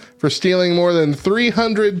prison for stealing more than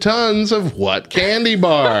 300 tons of what candy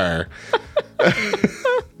bar?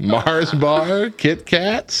 Mars bar, Kit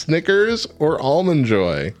Kat, Snickers, or Almond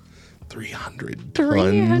Joy? 300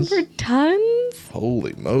 tons. 300 tons?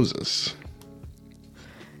 Holy Moses.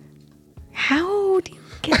 How do you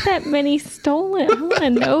get that many stolen? I want to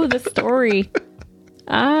know the story.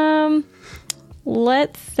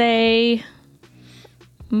 Let's say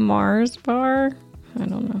Mars bar. I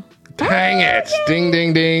don't know. Dang it. Ding,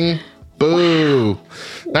 ding, ding. Boo.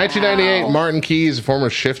 1998, Martin Keyes, a former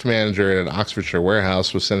shift manager at an Oxfordshire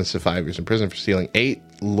warehouse, was sentenced to 5 years in prison for stealing 8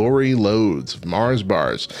 lorry loads of Mars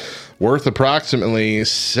bars, worth approximately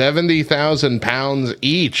 70,000 pounds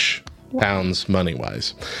each. Pounds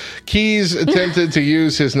money-wise. Keyes attempted to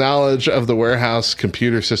use his knowledge of the warehouse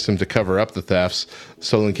computer system to cover up the thefts.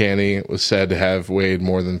 Stolen candy was said to have weighed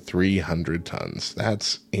more than 300 tons.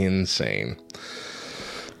 That's insane.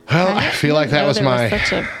 Well, I feel like that was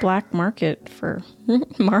such a black market for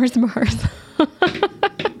Mars bars.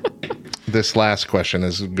 This last question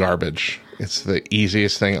is garbage. It's the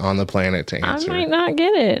easiest thing on the planet to I answer. might not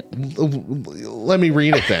get it. Let me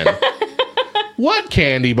read it then. What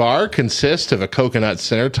candy bar consists of a coconut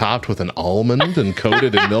center topped with an almond and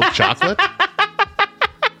coated in milk chocolate?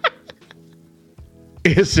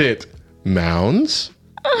 Is it Mounds,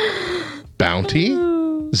 Bounty,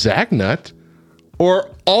 Zagnut, or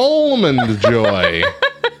Almond Joy?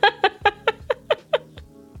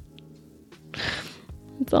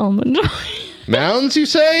 It's Almond Joy. Mounds, you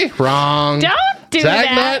say? Wrong. Don't do Zagnut,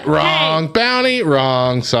 that. wrong. Bounty,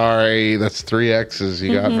 wrong. Sorry. That's 3 X's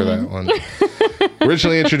you got for that one.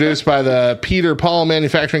 Originally introduced by the Peter Paul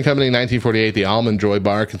Manufacturing Company in 1948, the Almond Joy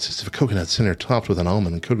bar consists of a coconut center topped with an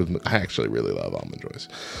almond and coated with... I actually really love Almond Joys.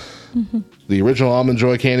 The original Almond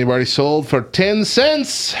Joy candy bar sold for 10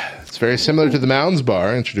 cents. It's very similar to the Mounds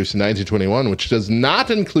bar, introduced in 1921, which does not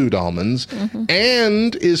include almonds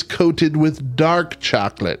and is coated with dark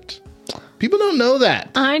chocolate. People don't know that.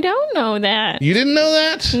 I don't know that. You didn't know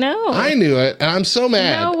that? No. I knew it, and I'm so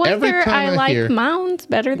mad No wonder every time I like hear. Mounds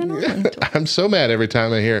better than Almond. I'm so mad every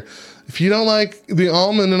time I hear. If you don't like the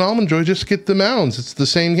almond and Almond Joy, just get the Mounds. It's the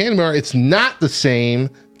same candy bar. It's not the same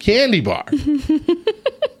candy bar.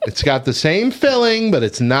 It's got the same filling, but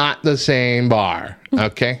it's not the same bar.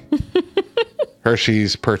 Okay.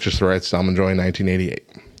 Hershey's purchased the rights to Almond Joy in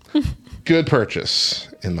 1988. Good purchase,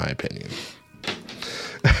 in my opinion.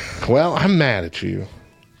 Well, I'm mad at you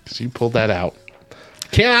because you pulled that out.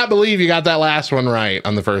 Cannot believe you got that last one right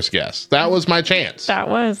on the first guess. That was my chance. That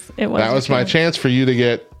was my chance for you to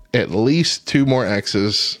get at least 2 more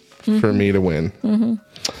X's for me to win.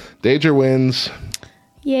 Deidre wins.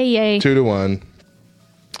 Yay. 2-1.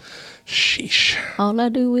 Sheesh. All I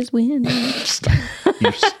do is win. Stop.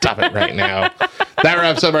 You stop it right now. That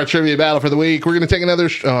wraps up our trivia battle for the week. We're going to take another...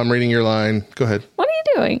 I'm reading your line. Go ahead. What are you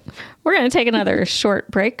doing? We're going to take another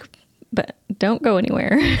short break, but don't go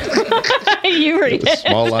anywhere. You read it.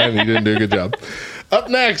 Small line. You didn't do a good job. Up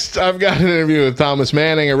next, I've got an interview with Thomas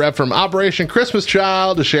Manning, a rep from Operation Christmas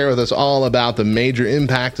Child, to share with us all about the major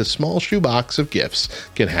impact a small shoebox of gifts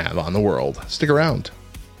can have on the world. Stick around.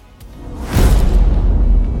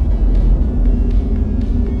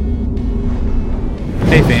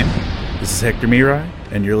 Hey fam, this is Hector Mirai,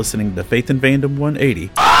 and you're listening to Faith and Fandom 180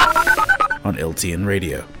 on LTN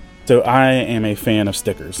Radio. So I am a fan of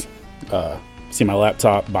stickers. See my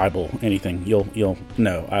laptop, Bible, anything, you'll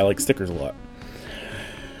know I like stickers a lot.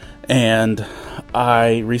 And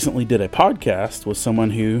I recently did a podcast with someone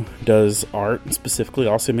who does art and specifically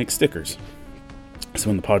also makes stickers. So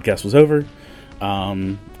when the podcast was over,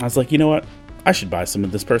 I was like, you know what? I should buy some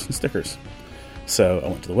of this person's stickers. So I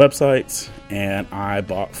went to the websites and I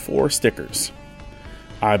bought 4 stickers.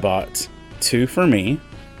 I bought 2 for me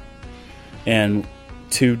and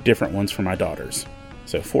 2 different ones for my daughters.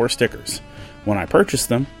 So 4 stickers. When I purchased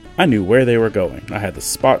them, I knew where they were going. I had the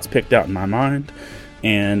spots picked out in my mind,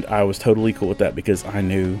 and I was totally cool with that because I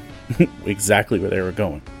knew exactly where they were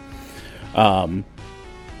going.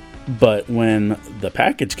 But when the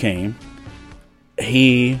package came,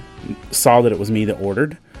 he saw that it was me that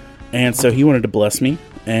ordered, and so he wanted to bless me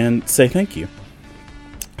and say thank you.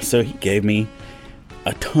 So he gave me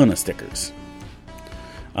a ton of stickers.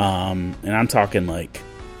 And I'm talking like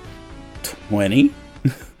 20,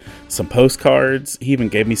 some postcards. He even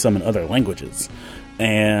gave me some in other languages.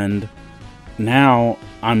 And now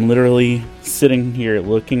I'm literally sitting here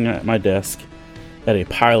looking at my desk at a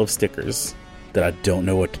pile of stickers that I don't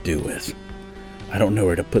know what to do with. I don't know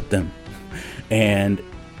where to put them. And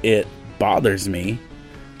it bothers me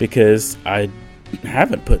because I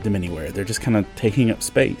haven't put them anywhere. They're just kind of taking up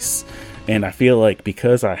space. And I feel like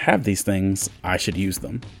because I have these things, I should use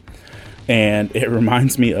them. And it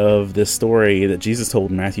reminds me of this story that Jesus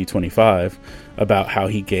told in Matthew 25 about how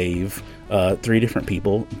he gave 3 different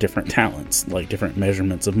people different talents, like different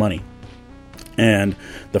measurements of money. And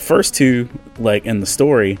the first 2, like in the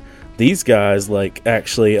story, these guys like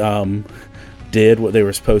actually did what they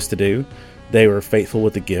were supposed to do. They were faithful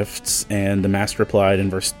with the gifts, and the master replied in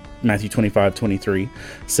Matthew 25:23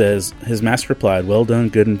 says, his master replied, "Well done,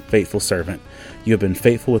 good and faithful servant. You have been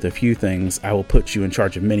faithful with a few things. I will put you in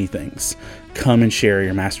charge of many things. Come and share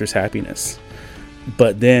your master's happiness."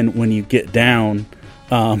 But then when you get down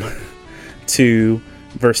to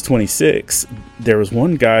verse 26, there was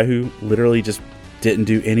one guy who literally just didn't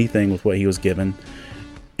do anything with what he was given.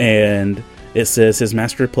 And it says, his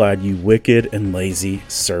master replied, "You wicked and lazy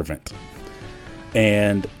servant."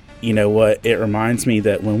 And you know what? It reminds me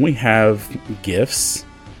that when we have gifts,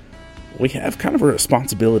 we have kind of a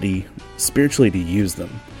responsibility spiritually to use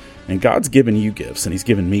them. And God's given you gifts, and he's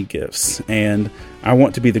given me gifts. And I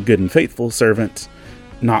want to be the good and faithful servant,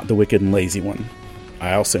 not the wicked and lazy one.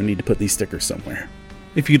 I also need to put these stickers somewhere.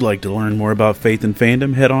 If you'd like to learn more about Faith and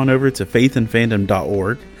Fandom, head on over to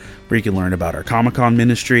faithandfandom.org, where you can learn about our Comic-Con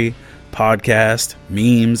ministry, podcast,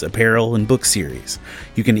 memes, apparel, and book series.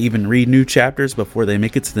 You can even read new chapters before they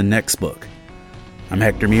make it to the next book. I'm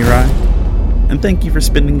Hector Mirai, and thank you for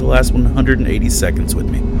spending the last 180 seconds with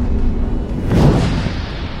me.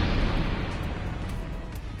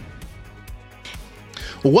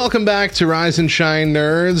 Welcome back to Rise and Shine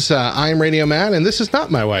Nerds. I'm Radio Matt, and this is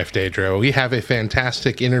not my wife, Deidre. We have a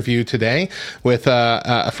fantastic interview today with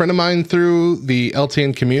a friend of mine through the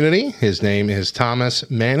LTN community. His name is Thomas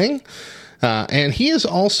Manning, and he is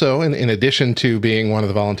also, in addition to being one of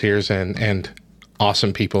the volunteers and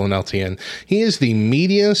awesome people in LTN, he is the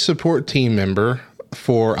media support team member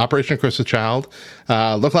for Operation Christmas Child,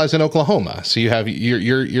 localized in Oklahoma. So you have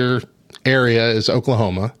your area is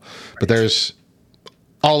Oklahoma, but there's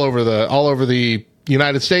all over the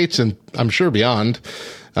United States, and I'm sure beyond,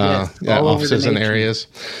 offices and areas.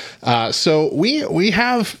 So we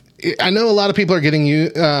have. I know a lot of people are getting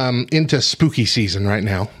into spooky season right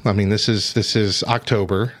now. I mean, this is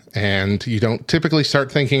October, and you don't typically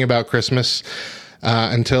start thinking about Christmas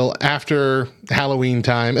until after Halloween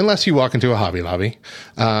time, unless you walk into a Hobby Lobby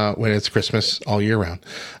when it's Christmas all year round.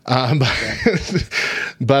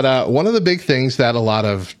 But one of the big things that a lot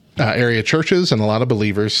of area churches and a lot of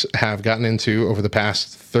believers have gotten into over the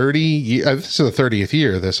past 30 years, this is the 30th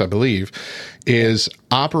year, I believe, is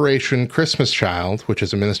Operation Christmas Child, which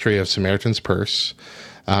is a ministry of Samaritan's Purse,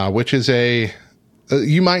 which is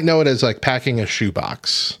you might know it as like packing a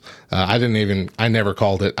shoebox. I never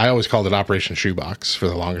called it, I always called it Operation Shoebox for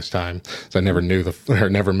the longest time. So I never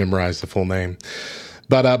never memorized the full name.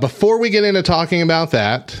 But before we get into talking about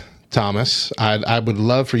that, Thomas, I would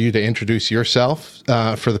love for you to introduce yourself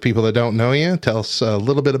for the people that don't know you. Tell us a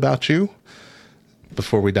little bit about you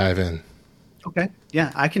before we dive in. Okay.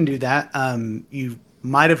 Yeah, I can do that. You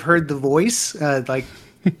might have heard the voice, like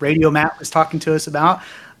Radio Matt was talking to us about.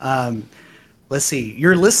 Let's see.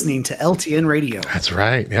 You're listening to LTN Radio. That's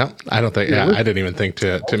right. Yeah. I didn't even think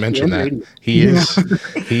to mention that. Radio.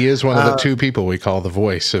 He is one of the two people we call the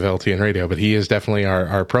voice of LTN Radio, but he is definitely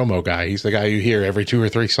our promo guy. He's the guy you hear every 2 or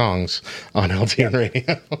 3 songs on LTN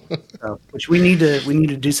Radio. Which we need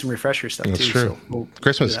to do some refresher stuff too. That's true. So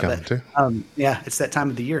Christmas is coming too. Yeah, it's that time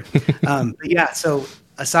of the year. But yeah, so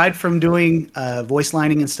aside from doing voice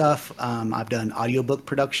lining and stuff, I've done audiobook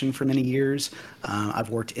production for many years. I've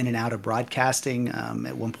worked in and out of broadcasting.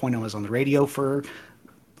 At one point, I was on the radio for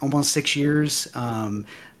almost 6 years.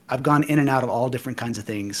 I've gone in and out of all different kinds of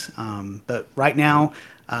things. But right now,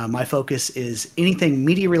 my focus is anything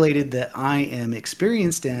media related that I am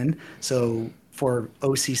experienced in. So for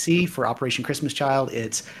OCC, for Operation Christmas Child,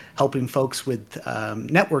 it's helping folks with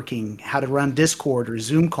networking, how to run Discord or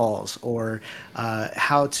Zoom calls, or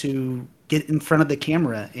how to get in front of the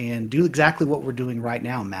camera and do exactly what we're doing right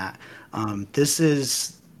now, Matt. This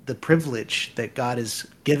is the privilege that God has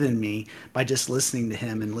given me by just listening to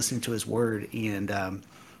him and listening to his word. And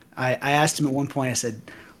I asked him at one point, I said,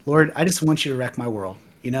 Lord, I just want you to wreck my world.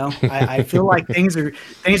 You know, I feel like things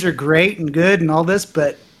are great and good and all this,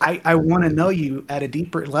 but I want to know you at a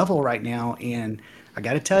deeper level right now. And I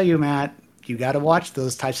got to tell you, Matt, you got to watch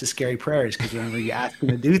those types of scary prayers, because whenever you ask him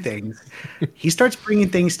to do things, he starts bringing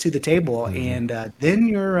things to the table. And then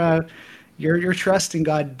your trust in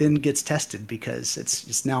God then gets tested, because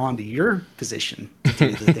it's now onto your position to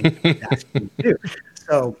do the thing he's asking you to do.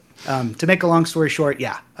 So to make a long story short,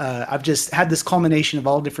 I've just had this culmination of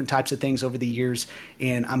all different types of things over the years,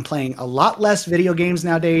 and I'm playing a lot less video games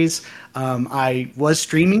nowadays. I was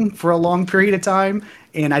streaming for a long period of time,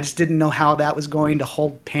 and I just didn't know how that was going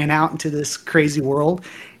to pan out into this crazy world,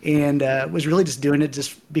 and was really just doing it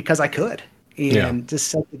just because I could, and just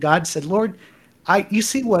said to God, Lord, you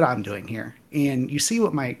see what I'm doing here, and you see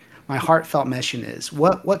what my heartfelt mission is.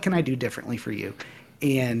 What can I do differently for you?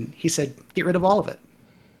 And he said, get rid of all of it.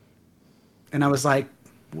 And I was like,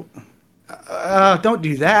 don't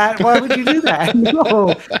do that. Why would you do that?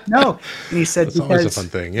 No. And he said, that's always a fun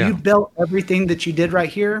thing. Yeah. You built everything that you did right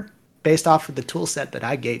here based off of the tool set that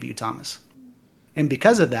I gave you, Thomas. And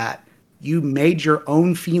because of that, you made your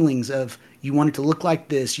own feelings of, you want it to look like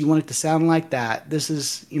this, you want it to sound like that. This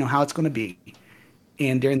is, how it's going to be.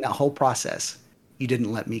 And during that whole process, you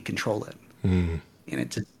didn't let me control it. And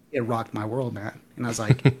it rocked my world, man. And I was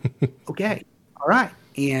like, okay, all right.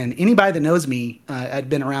 And anybody that knows me, I'd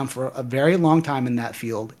been around for a very long time in that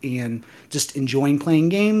field, and just enjoying playing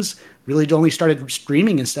games. Really only started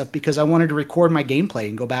streaming and stuff because I wanted to record my gameplay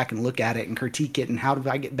and go back and look at it and critique it and how did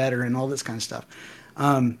I get better and all this kind of stuff.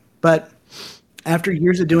 But after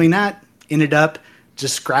years of doing that, ended up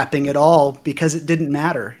just scrapping it all because it didn't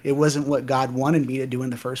matter. It wasn't what God wanted me to do in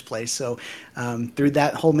the first place. So through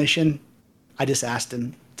that whole mission, I just asked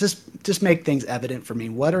him, just make things evident for me.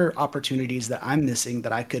 What are opportunities that I'm missing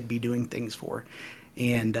that I could be doing things for?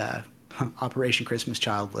 And Operation Christmas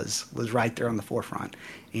Child was right there on the forefront,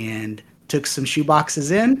 and took some shoe boxes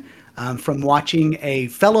in from watching a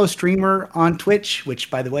fellow streamer on Twitch, which,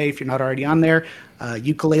 by the way, if you're not already on there,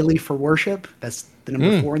 Ukulele for Worship. That's the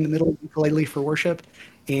number 4 in the middle, Ukulele for Worship.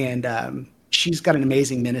 And she's got an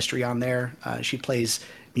amazing ministry on there. She plays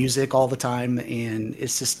music all the time, and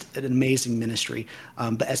it's just an amazing ministry.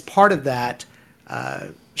 But as part of that,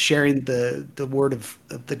 sharing the word of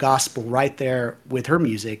the gospel right there with her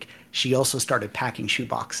music, she also started packing shoe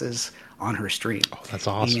boxes on her stream. Oh, that's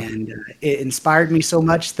awesome. And it inspired me so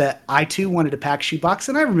much that I too wanted to pack shoebox.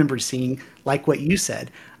 And I remember seeing, like what you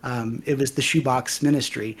said, it was the shoebox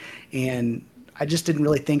ministry. And I just didn't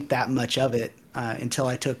really think that much of it until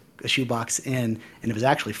I took a shoebox in, and it was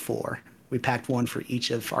actually 4. We packed one for each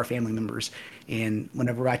of our family members. And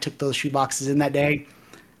whenever I took those shoe boxes in that day,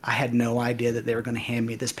 I had no idea that they were going to hand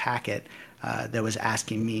me this packet that was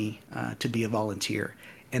asking me to be a volunteer.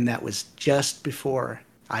 And that was just before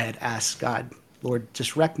I had asked God, Lord,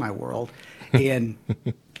 just wreck my world. And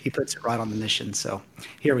he puts it right on the mission. So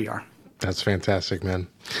here we are. That's fantastic, man.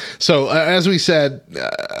 So as we said,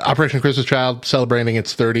 Operation Christmas Child celebrating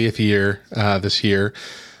its 30th year this year.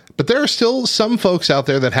 But there are still some folks out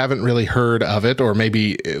there that haven't really heard of it, or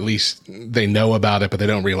maybe at least they know about it, but they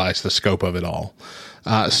don't realize the scope of it all.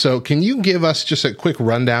 So can you give us just a quick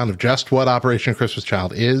rundown of just what Operation Christmas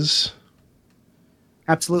Child is?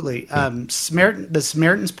 Absolutely. The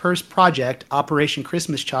Samaritan's Purse Project, Operation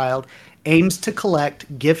Christmas Child, aims to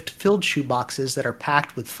collect gift-filled shoeboxes that are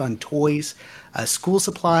packed with fun toys, school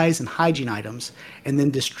supplies, and hygiene items, and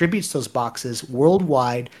then distributes those boxes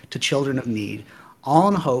worldwide to children of need, all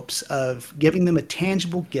in hopes of giving them a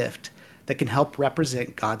tangible gift that can help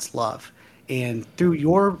represent God's love. And through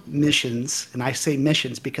your missions, and I say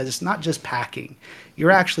missions because it's not just packing,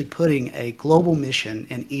 you're actually putting a global mission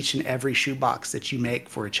in each and every shoebox that you make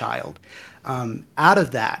for a child. Out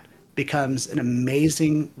of that becomes an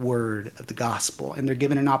amazing word of the gospel, and they're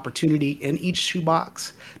given an opportunity in each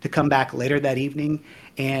shoebox to come back later that evening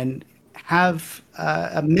and have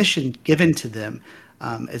a mission given to them.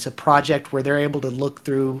 It's a project where they're able to look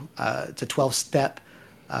through it's a 12-step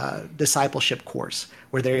discipleship course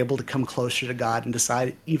where they're able to come closer to God and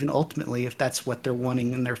decide even ultimately if that's what they're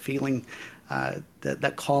wanting and they're feeling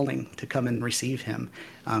that calling to come and receive him.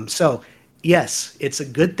 So yes, it's a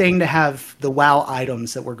good thing to have the wow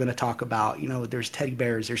items that we're going to talk about. You know, there's teddy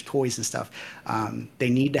bears, there's toys and stuff. They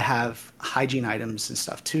need to have hygiene items and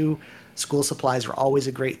stuff too. School supplies are always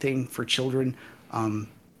a great thing for children.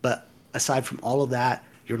 But aside from all of that,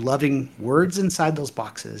 you're loving words inside those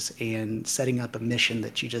boxes and setting up a mission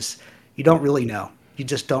that you don't really know. You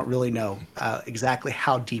just don't really know exactly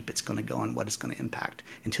how deep it's going to go and what it's going to impact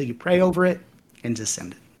until you pray over it and just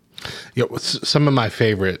send it. Yeah, some of my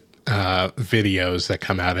favorite videos that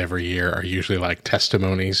come out every year are usually like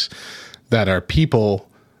testimonies that are people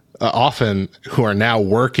often who are now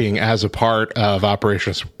working as a part of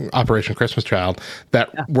Operation Christmas Child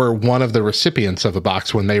that were one of the recipients of a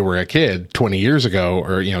box when they were a kid 20 years ago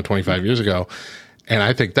or 25 years ago. And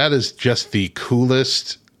I think that is just the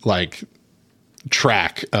coolest like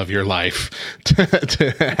track of your life to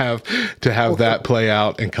have that play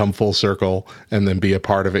out and come full circle and then be a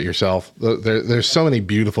part of it yourself. There's so many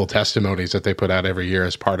beautiful testimonies that they put out every year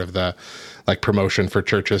as part of the like promotion for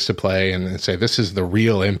churches to play and say, this is the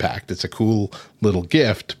real impact. It's a cool little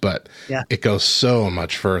gift, but it goes so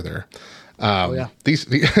much further. I'm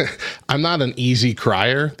not an easy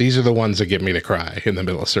crier. These are the ones that get me to cry in the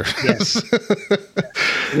middle of service. Yes.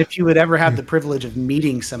 And if you would ever have the privilege of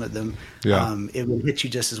meeting some of them, it would hit you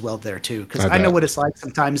just as well there too. Because I know what it's like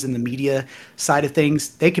sometimes in the media side of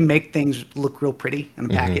things. They can make things look real pretty in a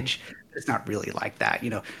package. It's not really like that.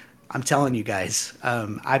 I'm telling you guys,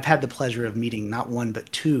 I've had the pleasure of meeting not one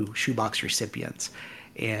but two shoebox recipients.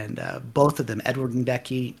 And both of them, Edward and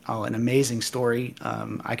Decky, an amazing story.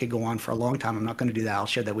 I could go on for a long time. I'm not going to do that. I'll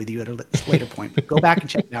share that with you at a later point. But go back and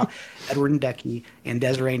check it out. Edward and Decky and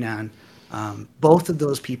Desiree Nan. Both of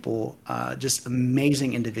those people, just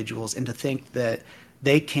amazing individuals. And to think that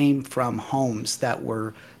they came from homes that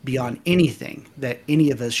were beyond anything that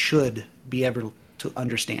any of us should be able to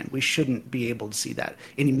understand. We shouldn't be able to see that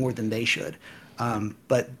any more than they should.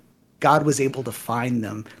 But God was able to find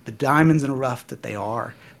them, the diamonds in the rough that they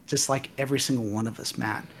are, just like every single one of us,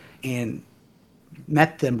 Matt, and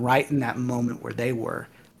met them right in that moment where they were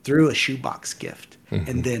through a shoebox gift.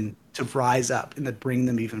 And then to rise up and to bring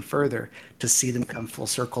them even further, to see them come full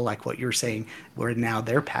circle, like what you're saying, where now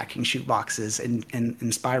they're packing shoeboxes and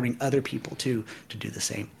inspiring other people to do the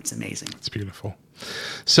same. It's amazing. It's beautiful.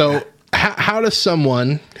 So how does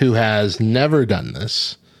someone who has never done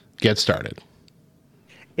this get started?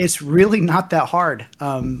 It's really not that hard.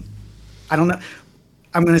 I don't know.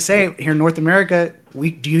 I'm going to say here in North America,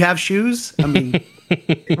 do you have shoes? I mean,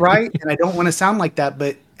 right? And I don't want to sound like that,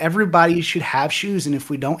 but everybody should have shoes. And if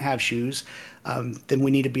we don't have shoes, then we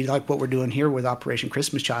need to be like what we're doing here with Operation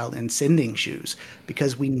Christmas Child and sending shoes,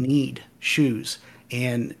 because we need shoes.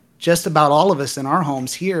 And just about all of us in our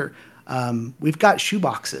homes here, we've got shoe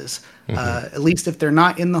boxes. At least if they're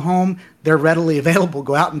not in the home, they're readily available.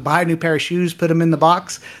 Go out and buy a new pair of shoes, put them in the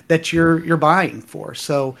box that you're buying for.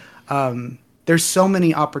 So there's so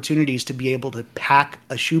many opportunities to be able to pack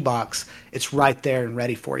a shoebox. It's right there and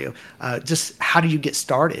ready for you. Just how do you get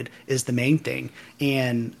started is the main thing.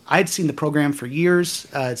 And I'd seen the program for years,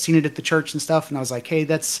 seen it at the church and stuff, and I was like, hey,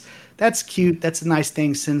 that's cute. That's a nice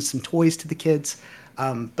thing. Send some toys to the kids.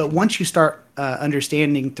 But once you start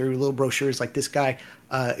understanding through little brochures like this guy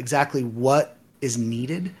exactly what is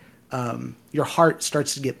needed, your heart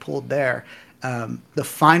starts to get pulled there. The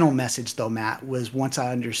final message, though, Matt, was once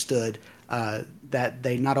I understood that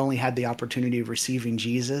they not only had the opportunity of receiving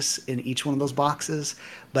Jesus in each one of those boxes,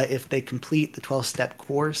 but if they complete the 12-step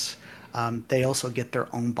course, they also get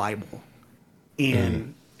their own Bible.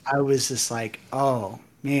 And I was just like, oh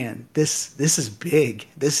man, this is big.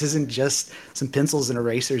 This isn't just some pencils and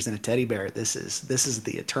erasers and a teddy bear. This is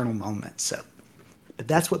the eternal moment. So, but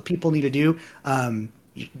that's what people need to do.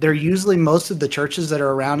 They're usually, most of the churches that are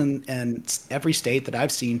around in every state that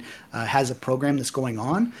I've seen has a program that's going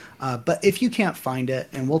on. But if you can't find it,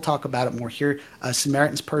 and we'll talk about it more here,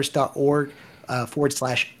 SamaritansPurse.org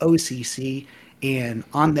 /OCC. And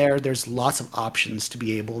on there's lots of options to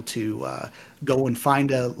be able to go and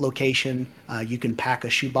find a location. You can pack a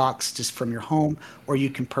shoebox just from your home, or you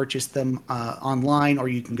can purchase them online, or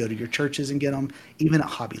you can go to your churches and get them, even at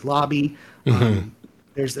Hobby Lobby.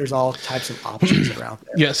 There's all types of options that are out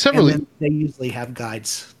there. Yeah, several. And then they usually have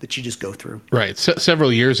guides that you just go through. Right.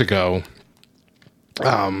 Several years ago,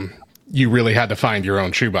 you really had to find your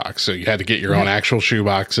own shoebox. So you had to get your own actual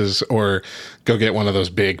shoeboxes, or go get one of those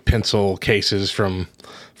big pencil cases from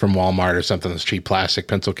Walmart or something, those cheap plastic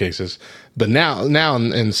pencil cases. But now in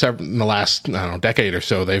the last, I don't know, decade or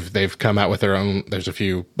so, they've come out with their own. There's a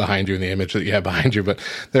few behind you in the image that you have behind you, but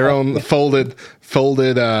their own folded,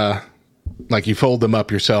 like you fold them up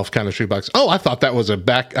yourself kind of shoebox. Oh, I thought that was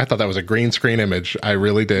a green screen image. I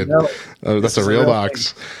really did. No, that's a real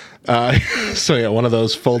box. So yeah, one of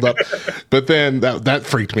those fold up. But then that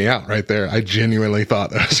freaked me out right there. I genuinely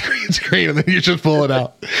thought that was green screen, and then you just pull it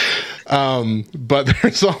out. But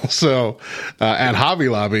there's also at Hobby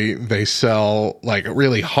Lobby, they sell like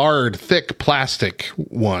really hard, thick plastic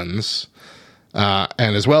ones.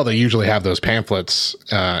 And as well, they usually have those pamphlets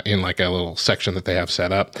in like a little section that they have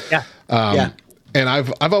set up. Yeah. And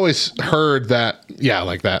I've always heard that,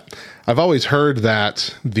 like that. I've always heard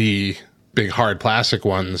that the big hard plastic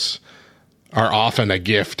ones are often a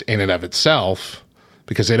gift in and of itself,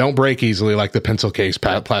 because they don't break easily like the pencil case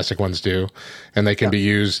plastic ones do. And they can be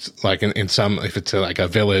used like in some, if it's like a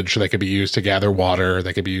village, they could be used to gather water.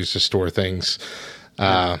 They could be used to store things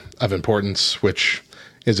of importance, which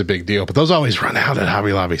is a big deal. But those always run out at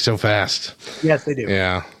Hobby Lobby so fast. Yes, they do.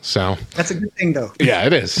 Yeah. So that's a good thing, though. Yeah,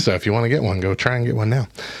 it is. So if you want to get one, go try and get one now.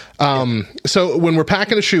 So when we're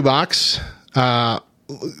packing a shoebox,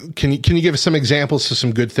 can you give us some examples of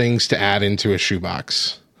some good things to add into a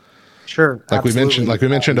shoebox? Sure. Like we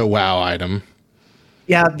mentioned a wow item.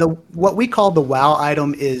 Yeah, what we call the wow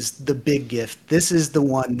item is the big gift. This is the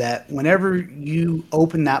one that whenever you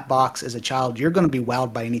open that box as a child, you're going to be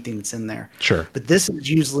wowed by anything that's in there. Sure. But this is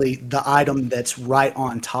usually the item that's right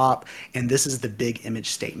on top, and this is the big image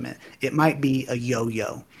statement. It might be a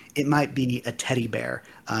yo-yo. It might be a teddy bear.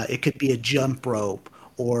 It could be a jump rope,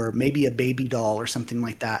 or maybe a baby doll or something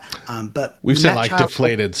like that. But we've seen like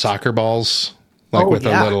deflated soccer balls, like with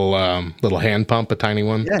a little hand pump, a tiny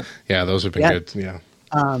one. Yeah, those have been good. Yeah.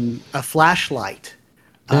 A flashlight.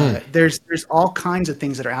 There's all kinds of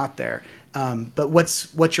things that are out there. But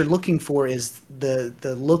what you're looking for is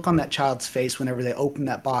the look on that child's face whenever they open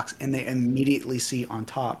that box and they immediately see on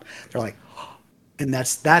top. They're like, oh, and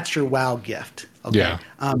that's your wow gift. Okay. Yeah.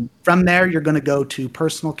 From there, you're going to go to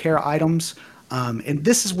personal care items. And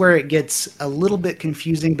this is where it gets a little bit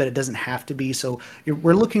confusing, but it doesn't have to be. So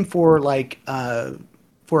we're looking for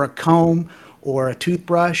for a comb or a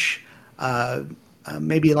toothbrush,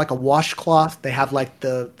 maybe like a washcloth. They have like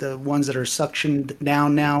the ones that are suctioned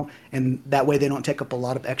down now, and that way they don't take up a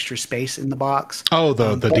lot of extra space in the box. Oh,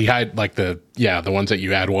 the ones that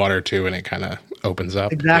you add water to and it kind of opens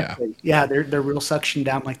up. Exactly. Yeah, they're real suction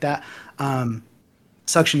down like that.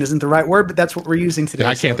 Suction isn't the right word, but that's what we're using today.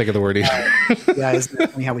 I can't think of the word either. Yeah, isn't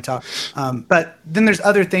that funny how we talk? But then there's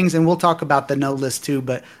other things, and we'll talk about the no list too,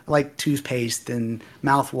 but like toothpaste and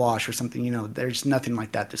mouthwash or something, there's nothing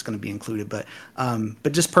like that that's going to be included. But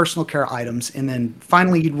just personal care items. And then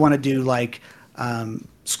finally, you'd want to do like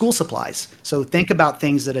school supplies. So think about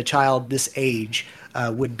things that a child this age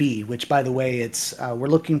would be, which by the way, it's we're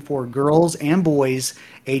looking for girls and boys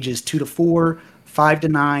ages 2 to 4, 5 to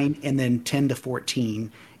 9, and then 10 to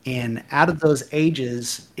 14. And out of those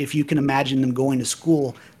ages, if you can imagine them going to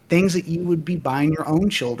school, things that you would be buying your own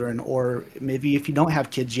children, or maybe if you don't have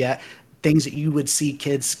kids yet, things that you would see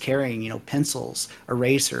kids carrying, pencils,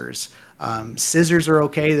 erasers, scissors are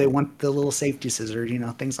okay. They want the little safety scissors,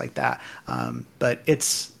 things like that. But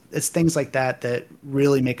it's things like that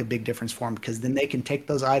really make a big difference for them, because then they can take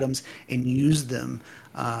those items and use them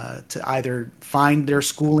to either find their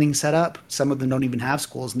schooling set up. Some of them don't even have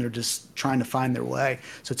schools, and they're just trying to find their way.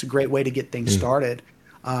 So it's a great way to get things started.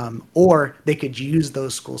 or they could use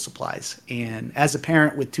those school supplies. And as a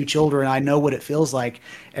parent with 2 children, I know what it feels like.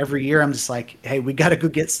 Every year I'm just like, hey, we got to go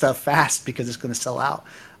get stuff fast because it's going to sell out.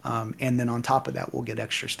 And then on top of that, we'll get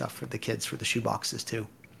extra stuff for the kids for the shoe boxes too.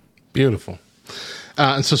 Beautiful.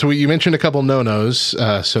 And so you mentioned a couple no-nos.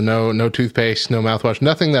 So no toothpaste, no mouthwash,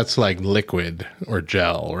 nothing that's like liquid or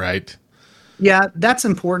gel, right? Yeah, that's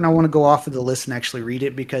important. I want to go off of the list and actually read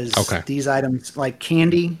it because these items, like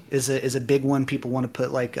candy, is a big one. People want to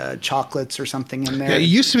put like chocolates or something in there. Yeah, you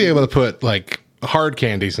used to be able to put like hard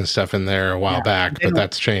candies and stuff in there a while back, but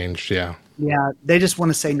that's changed. Yeah. Yeah, they just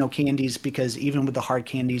want to say no candies because even with the hard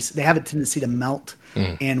candies, they have a tendency to melt,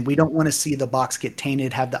 and we don't want to see the box get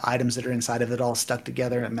tainted, have the items that are inside of it all stuck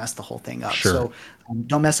together and mess the whole thing up. Sure. So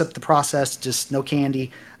don't mess up the process. Just no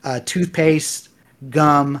candy, toothpaste,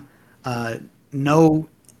 gum. No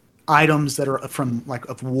items that are from like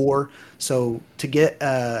of war. So to get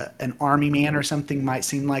an army man or something might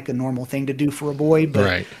seem like a normal thing to do for a boy,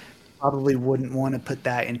 but probably wouldn't want to put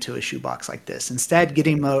that into a shoebox like this. Instead, get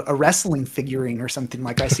him a wrestling figurine or something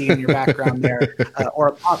like I see in your background there, or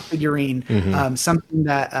a pop figurine, something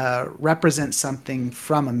that represents something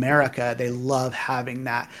from America. They love having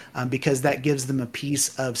that because that gives them a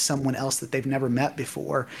piece of someone else that they've never met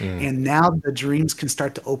before. And now the dreams can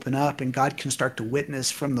start to open up and God can start to witness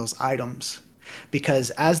from those items. Because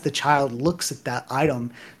as the child looks at that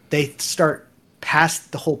item, they start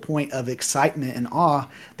past the whole point of excitement and awe,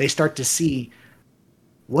 they start to see,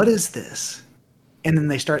 what is this? And then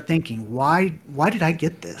they start thinking, why did I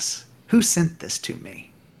get this? Who sent this to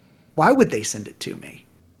me? Why would they send it to me?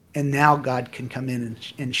 And now God can come in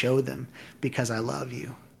and show them, because I love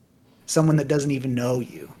you. Someone that doesn't even know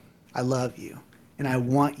you. I love you. And I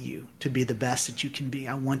want you to be the best that you can be.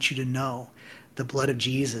 I want you to know the blood of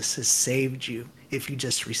Jesus has saved you if you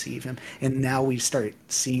just receive him. And now we start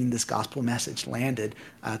seeing this gospel message landed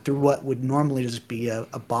through what would normally just be a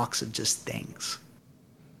box of just things.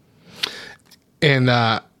 And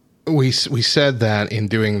we said that in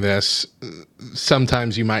doing this,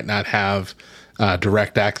 sometimes you might not have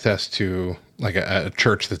direct access to like a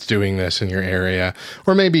church that's doing this in your area,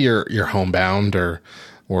 or maybe you're homebound, or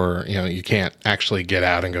you can't actually get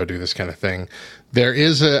out and go do this kind of thing. There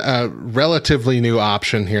is a relatively new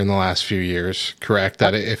option here in the last few years, correct?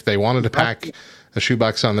 That if they wanted to pack a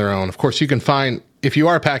shoebox on their own, of course you can find, if you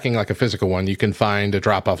are packing like a physical one, you can find a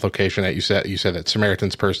drop-off location that you said at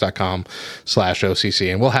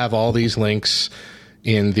SamaritansPurse.com/OCC. And we'll have all these links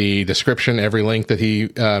in the description, every link that he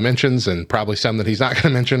mentions, and probably some that he's not going to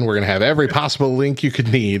mention. We're going to have every possible link you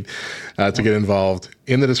could need to get involved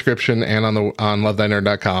in the description and on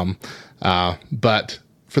lovethynerd.com. But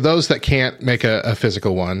for those that can't make a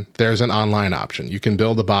physical one, there's an online option. You can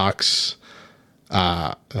build a box. You're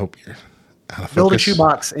out of focus. Build a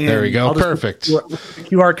shoebox. And there we go. Perfect.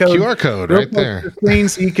 QR code. QR code right there. The screen,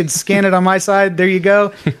 so you can scan it on my side. There you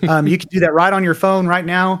go. You can do that right on your phone right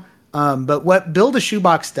now. But what Build a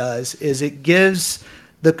Shoebox does is it gives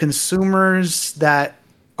the consumers that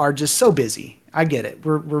are just so busy. I get it.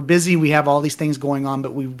 We're busy. We have all these things going on,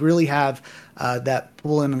 but we really have that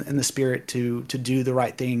pull in the spirit to do the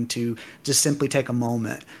right thing, to just simply take a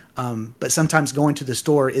moment. But sometimes going to the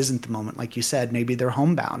store isn't the moment. Like you said, maybe they're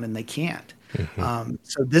homebound and they can't.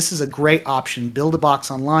 So this is a great option. Build a Box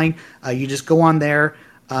online. You just go on there.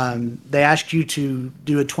 They ask you to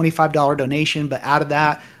do a $25 donation, but out of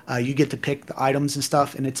that, you get to pick the items and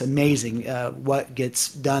stuff, and it's amazing what gets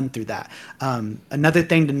done through that. Another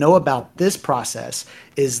thing to know about this process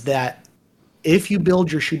is that if you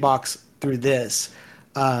build your shoebox through this,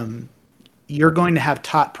 you're going to have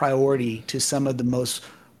top priority to some of the most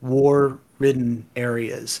war-ridden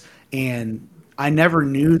areas. And I never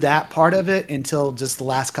knew that part of it until just the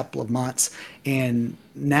last couple of months. And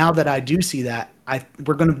now that I do see that,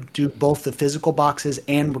 we're going to do both the physical boxes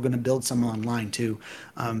and we're going to build some online too,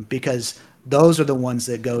 because those are the ones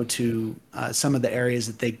that go to some of the areas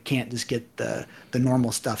that they can't just get the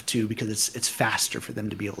normal stuff to, because it's faster for them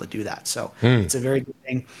to be able to do that. So it's a very good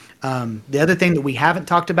thing. The other thing that we haven't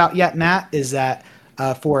talked about yet, Matt, is that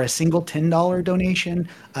for a single $10 donation,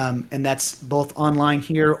 and that's both online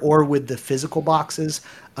here or with the physical boxes,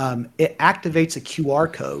 it activates a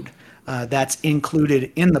QR code that's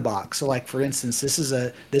included in the box. So like, for instance, this is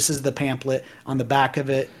the pamphlet. On the back of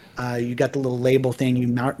it, you got the little label thing. You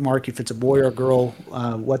mark if it's a boy or a girl,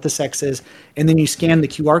 what the sex is, and then you scan the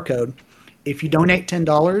QR code. If you donate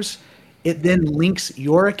 $10, it then links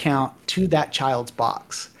your account to that child's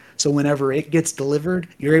box. So whenever it gets delivered,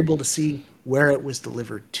 you're able to see where it was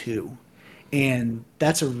delivered to. And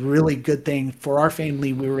that's a really good thing for our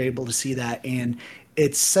family. We were able to see that, and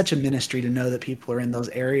it's such a ministry to know that people are in those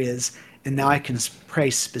areas and now I can pray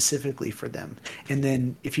specifically for them. And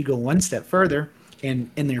then if you go one step further,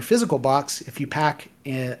 and in your physical box, if you pack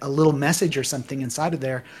a little message or something inside of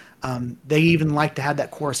there, they even like to have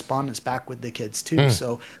that correspondence back with the kids too.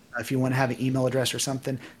 So if you want to have an email address or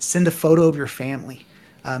something, send a photo of your family.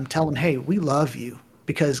 Tell them, hey, we love you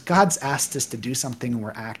because God's asked us to do something and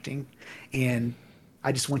we're acting. And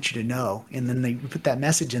I just want you to know. And then they put that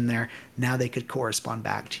message in there. Now they could correspond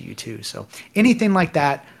back to you too. So anything like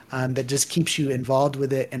that, that just keeps you involved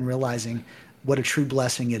with it and realizing what a true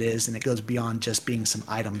blessing it is. And it goes beyond just being some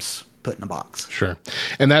items put in a box. Sure.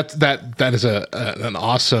 And that is an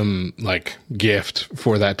awesome like gift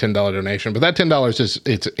for that $10 donation. But that $10 is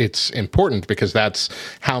it's important because that's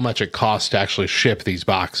how much it costs to actually ship these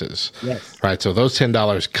boxes. Yes. Right. So those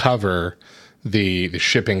 $10 cover the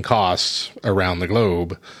shipping costs around the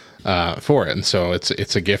globe for it. And so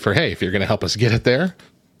it's a gift for, hey, if you're going to help us get it there,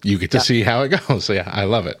 you get to see how it goes. So yeah, I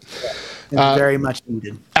love it. Yeah. It's very much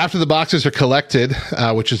needed. After the boxes are collected,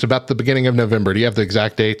 which is about the beginning of November, do you have the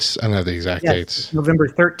exact dates? I don't have the exact dates. November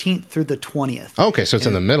 13th through the 20th. Okay, so it's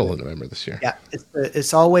in the middle of November this year. Yeah,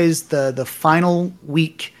 it's always the final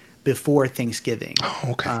week before Thanksgiving.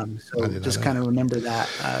 Oh, okay. So just kind of remember that.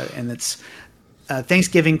 And it's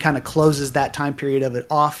Thanksgiving kind of closes that time period of it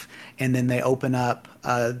off, and then they open up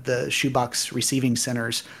the shoebox receiving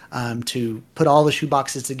centers to put all the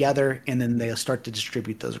shoeboxes together, and then they'll start to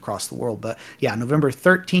distribute those across the world. But yeah, November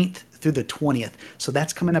 13th through the 20th. So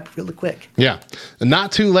that's coming up really quick. Yeah.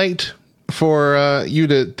 Not too late for you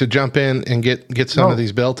to jump in and get some of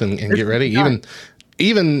these built and get ready.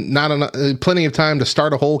 Even not enough, plenty of time to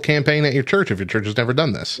start a whole campaign at your church if your church has never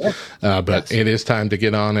done this. Yes. But it is time to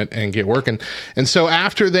get on it and get working. And so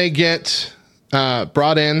after they get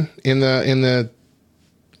brought in the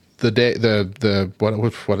day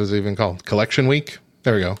what is it even called? Collection week.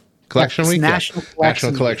 There we go. Collection week.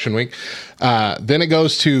 National Collection Week. Then it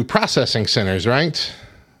goes to processing centers, right?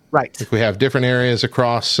 Right. Like we have different areas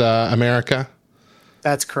across America.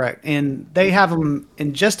 That's correct. And they have them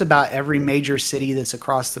in just about every major city that's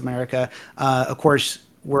across America. Of course,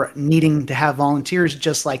 we're needing to have volunteers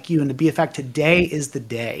just like you. And to be a fact, today is the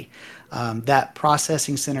day that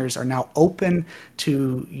processing centers are now open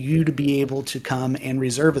to you to be able to come and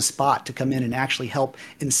reserve a spot to come in and actually help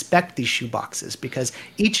inspect these shoe boxes, because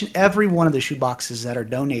each and every one of the shoe boxes that are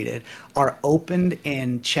donated are opened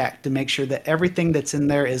and checked to make sure that everything that's in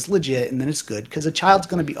there is legit and then it's good, because a child's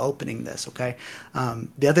going to be opening this. Okay.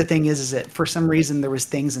 The other thing is that for some reason there was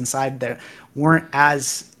things inside that weren't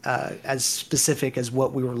as specific as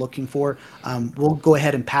what we were looking for. We'll go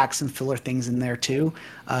ahead and pack some filler things in there too.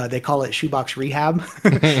 They call it shoebox rehab.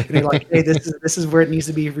 And they're like, hey, this is where it needs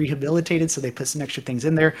to be rehabilitated. So they put some extra things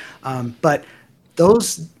in there. But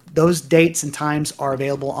those dates and times are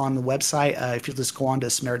available on the website. If you just go on to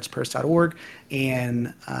Samaritan'sPurse.org,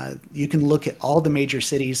 and you can look at all the major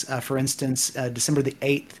cities. For instance, December the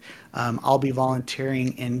 8th, I'll be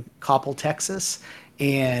volunteering in Coppell, Texas,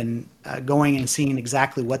 and going and seeing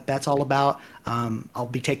exactly what that's all about. I'll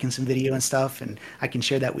be taking some video and stuff, and I can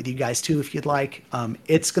share that with you guys too if you'd like.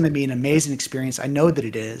 It's going to be an amazing experience. I know that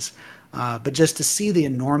it is, but just to see the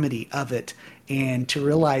enormity of it and to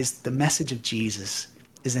realize the message of Jesus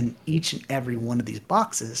is in each and every one of these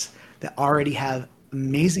boxes that already have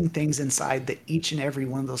amazing things inside that each and every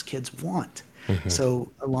one of those kids want. Mm-hmm.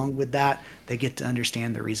 So along with that, they get to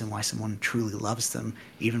understand the reason why someone truly loves them,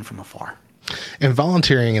 even from afar. And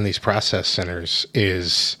volunteering in these process centers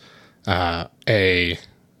is a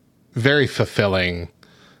very fulfilling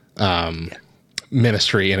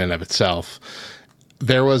ministry in and of itself.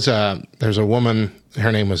 There's a woman,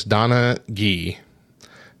 her name was Donna Gee,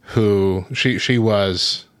 who she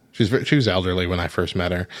was elderly when I first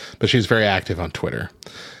met her, but she's very active on Twitter.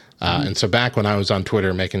 And so back when I was on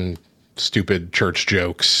Twitter making stupid church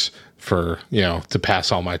jokes for, to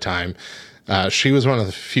pass all my time, she was one of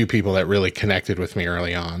the few people that really connected with me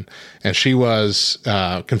early on. And she was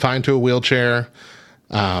confined to a wheelchair,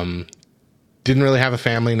 didn't really have a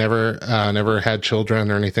family, never had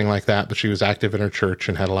children or anything like that, but she was active in her church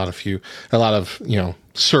and had a lot of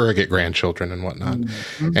surrogate grandchildren and whatnot.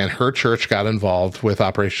 Mm-hmm. And her church got involved with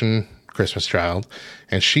Operation Christmas Child,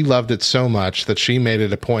 and she loved it so much that she made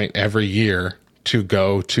it a point every year to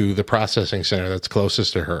go to the processing center that's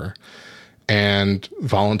closest to her and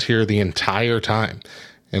volunteer the entire time.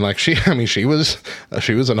 And like she was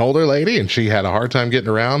an older lady and she had a hard time getting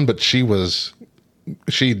around, but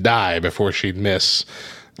she'd die before she'd miss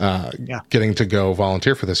getting to go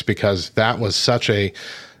volunteer for this, because that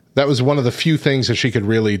was one of the few things that she could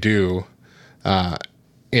really do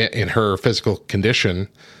in her physical condition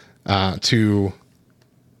to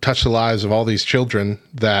touched the lives of all these children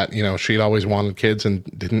that, she'd always wanted kids and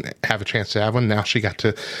didn't have a chance to have one. Now she got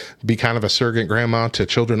to be kind of a surrogate grandma to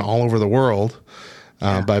children all over the world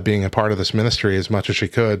by being a part of this ministry as much as she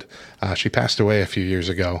could. She passed away a few years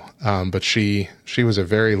ago, but she was a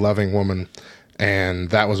very loving woman, and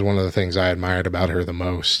that was one of the things I admired about her the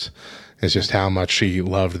most, is just how much she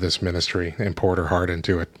loved this ministry and poured her heart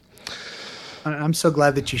into it. I'm so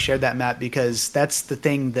glad that you shared that, Matt, because that's the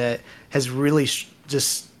thing that has really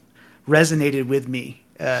just resonated with me,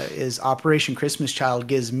 is Operation Christmas Child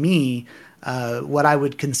gives me what I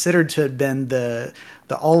would consider to have been the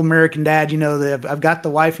all-American dad. I've got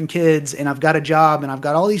the wife and kids, and I've got a job, and I've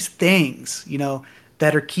got all these things,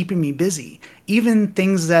 that are keeping me busy. Even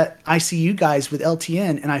things that I see you guys with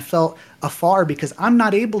LTN, and I felt afar because I'm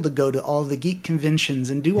not able to go to all the geek conventions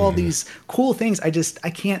and do all these cool things. I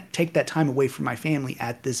can't take that time away from my family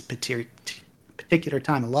at this particular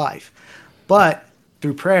time of life. But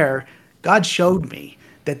through prayer, God showed me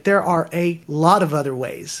that there are a lot of other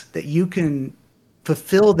ways that you can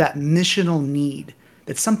fulfill that missional need.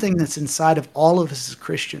 That's something that's inside of all of us as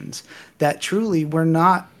Christians, that truly we're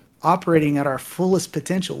not operating at our fullest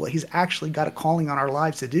potential, what he's actually got a calling on our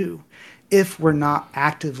lives to do, if we're not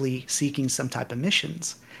actively seeking some type of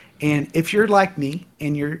missions. And if you're like me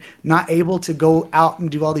and you're not able to go out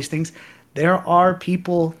and do all these things, there are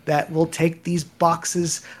people that will take these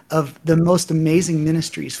boxes of the most amazing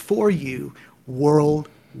ministries for you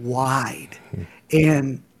worldwide.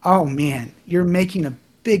 And oh man, you're making a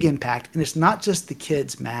big impact. And it's not just the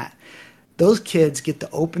kids, Matt. Those kids get to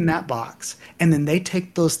open that box, and then they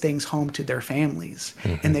take those things home to their families,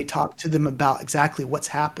 and they talk to them about exactly what's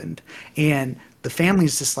happened. And the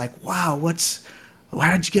family's just like, wow,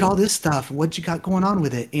 why did you get all this stuff? What you got going on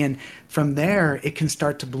with it? And from there, it can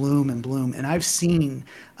start to bloom and bloom. And I've seen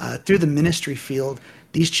through the ministry field,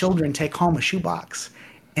 these children take home a shoebox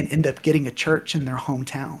and end up getting a church in their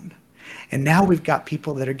hometown. And now we've got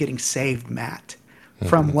people that are getting saved, Matt,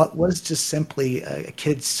 from what was just simply a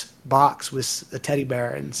kid's box with a teddy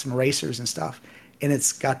bear and some erasers and stuff. And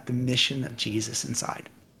it's got the mission of Jesus inside.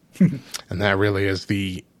 And that really is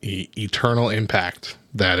the eternal impact.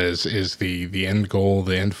 That is the end goal,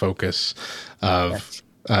 the end focus of,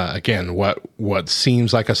 again, what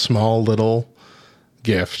seems like a small little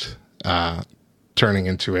gift, turning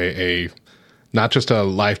into a not just a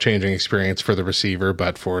life-changing experience for the receiver,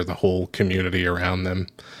 but for the whole community around them.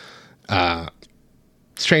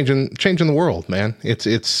 It's changing the world, man.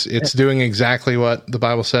 It's doing exactly what the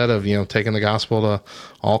Bible said of, taking the gospel to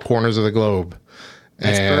all corners of the globe.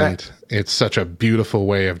 That's correct. It's such a beautiful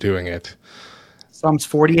way of doing it. Psalms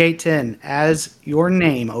 48:10, as your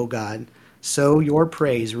name, O God, so your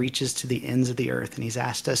praise reaches to the ends of the earth. And he's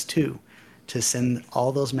asked us to send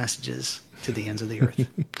all those messages to the ends of the earth.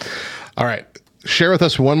 All right. Share with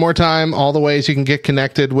us one more time all the ways you can get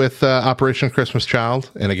connected with Operation Christmas Child.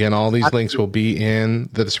 And again, all these links will be in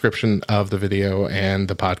the description of the video and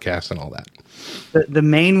the podcast and all that. The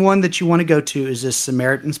main one that you want to go to is this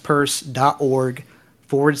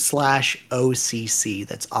SamaritansPurse.org/OCC.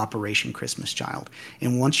 That's Operation Christmas Child.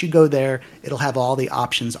 And once you go there, it'll have all the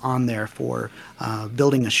options on there for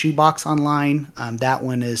building a shoebox online. That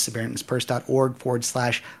one is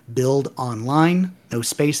SamaritansPurse.org/build online. No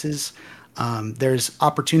spaces. There's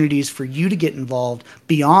opportunities for you to get involved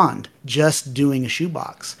beyond just doing a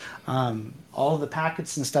shoebox. All of the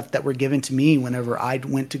packets and stuff that were given to me whenever I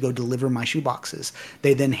went to go deliver my shoeboxes,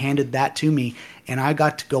 they then handed that to me, and I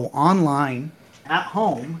got to go online at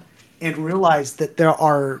home and realize that there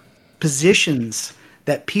are positions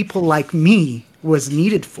that people like me was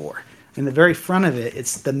needed for. In the very front of it,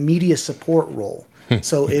 it's the media support role.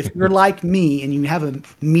 So if you're like me and you have a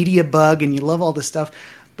media bug and you love all this stuff,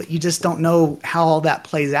 but you just don't know how all that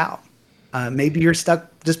plays out. Maybe you're stuck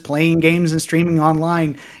just playing games and streaming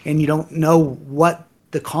online and you don't know what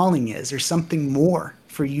the calling is. There's something more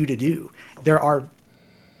for you to do. There are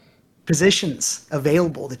positions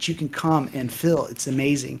available that you can come and fill. It's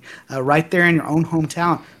amazing. Right there in your own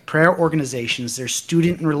hometown, prayer organizations, there's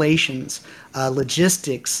student relations,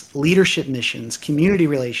 logistics, leadership missions, community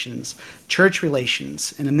relations, church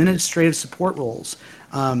relations, and administrative support roles.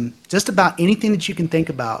 Just about anything that you can think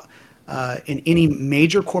about in any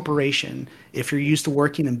major corporation. If you're used to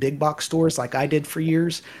working in big box stores like I did for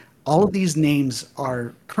years, all of these names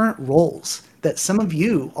are current roles that some of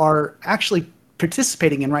you are actually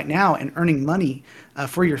participating in right now and earning money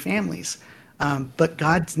for your families. But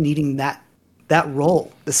God's needing that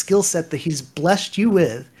role, the skill set that he's blessed you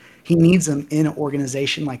with. He needs them in an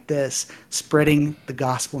organization like this, spreading the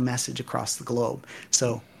gospel message across the globe.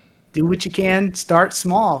 So do what you can, start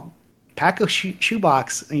small, pack a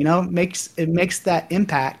shoebox, makes that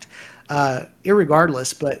impact,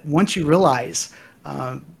 irregardless. But once you realize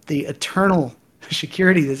the eternal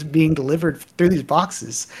security that's being delivered through these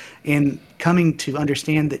boxes, and coming to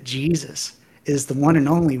understand that Jesus is the one and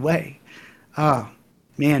only way. Oh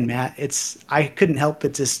man, Matt, I couldn't help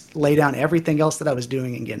but just lay down everything else that I was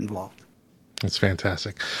doing and get involved. That's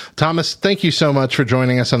fantastic. Thomas, thank you so much for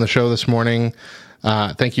joining us on the show this morning.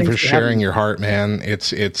 Thank you for sharing your heart, man.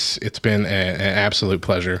 It's been an absolute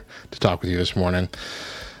pleasure to talk with you this morning.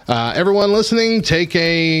 Everyone listening, take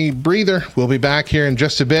a breather. We'll be back here in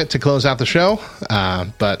just a bit to close out the show.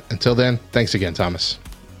 But until then, thanks again, Thomas.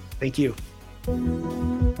 Thank you.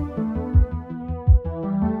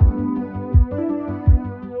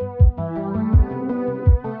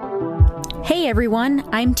 Hey everyone,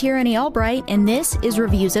 I'm Tyranny Albright, and this is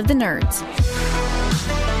Reviews of the Nerds.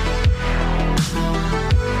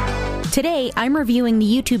 Today, I'm reviewing the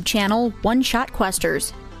YouTube channel One Shot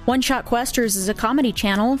Questers. One Shot Questers is a comedy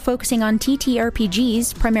channel focusing on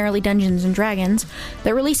TTRPGs, primarily Dungeons & Dragons,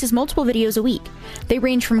 that releases multiple videos a week. They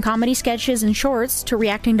range from comedy sketches and shorts to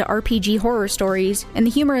reacting to RPG horror stories, and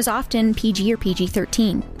the humor is often PG or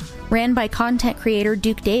PG-13. Ran by content creator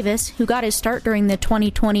Duke Davis, who got his start during the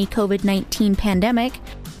 2020 COVID-19 pandemic,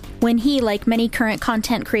 when he, like many current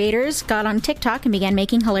content creators, got on TikTok and began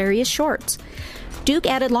making hilarious shorts. Duke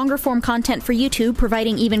added longer-form content for YouTube,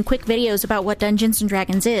 providing even quick videos about what Dungeons &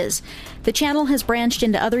 Dragons is. The channel has branched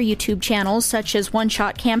into other YouTube channels, such as One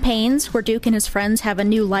Shot Campaigns, where Duke and his friends have a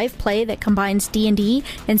new live play that combines D&D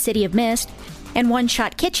and City of Mist, and One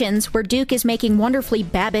Shot Kitchens, where Duke is making wonderfully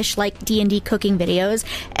Babish-like D&D cooking videos,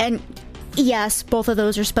 and yes, both of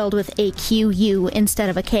those are spelled with a Q-U instead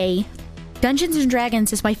of a K. Dungeons &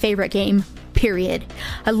 Dragons is my favorite game, period.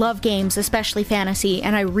 I love games, especially fantasy,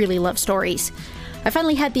 and I really love stories. I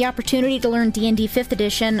finally had the opportunity to learn D&D 5th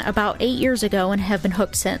edition about 8 years ago and have been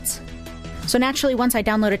hooked since. So naturally, once I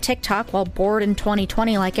downloaded TikTok while bored in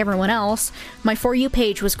 2020 like everyone else, my For You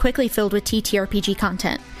page was quickly filled with TTRPG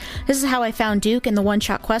content. This is how I found Duke in the One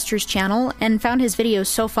Shot Questers channel, and found his videos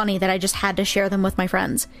so funny that I just had to share them with my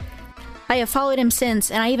friends. I have followed him since,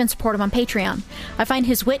 and I even support him on Patreon. I find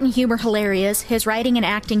his wit and humor hilarious, his writing and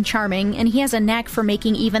acting charming, and he has a knack for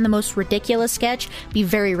making even the most ridiculous sketch be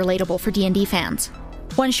very relatable for D&D fans.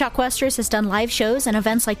 One Shot Questers has done live shows and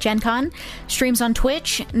events like Gen Con, streams on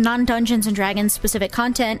Twitch, non-Dungeons & Dragons specific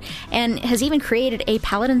content, and has even created a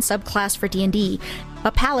Paladin subclass for D&D.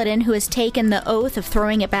 A Paladin who has taken the oath of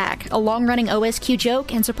throwing it back, a long-running OSQ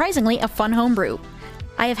joke, and surprisingly, a fun homebrew.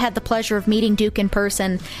 I have had the pleasure of meeting Duke in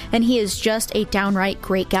person, and he is just a downright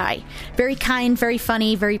great guy. Very kind, very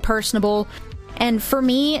funny, very personable. And for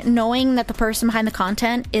me, knowing that the person behind the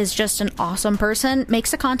content is just an awesome person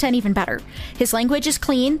makes the content even better. His language is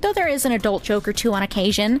clean, though there is an adult joke or two on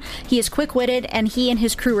occasion. He is quick-witted, and he and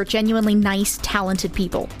his crew are genuinely nice, talented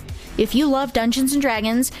people. If you love Dungeons &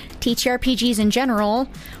 Dragons, TTRPGs in general,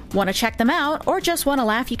 want to check them out, or just want a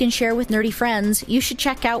laugh you can share with nerdy friends, you should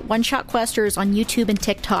check out One Shot Questers on YouTube and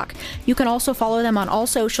TikTok. You can also follow them on all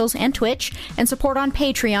socials and Twitch, and support on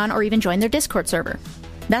Patreon or even join their Discord server.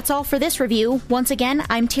 That's all for this review. Once again,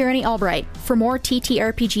 I'm Tyranny Albright. For more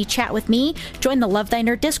TTRPG chat with me, join the Love Thy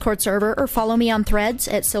Nerd Discord server or follow me on Threads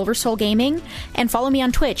at Silver Soul Gaming, and follow me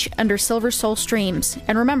on Twitch under Silver Soul Streams.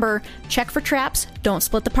 And remember, check for traps, don't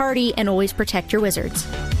split the party, and always protect your wizards.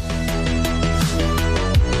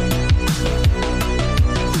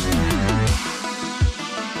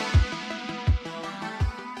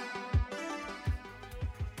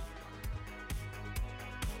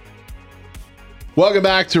 Welcome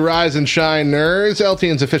back to Rise and Shine Nerds,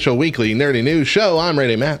 LTN's official weekly nerdy news show. I'm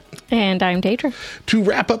Ready Matt. And I'm Daedra. To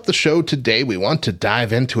wrap up the show today, we want to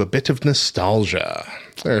dive into a bit of nostalgia.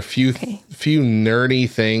 There are a few nerdy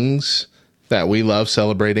things that we love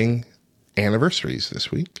celebrating anniversaries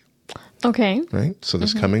this week. Okay. Right? So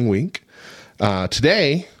this coming week.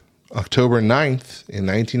 Today, October 9th in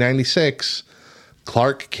 1996,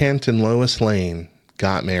 Clark Kent and Lois Lane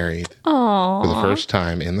got married for the first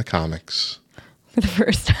time in the comics. For the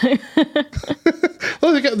first time.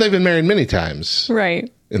 Well, they've been married many times.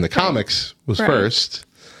 Right. In the comics was first.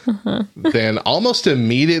 Then almost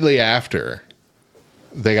immediately after,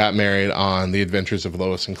 they got married on The Adventures of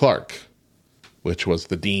Lois and Clark, which was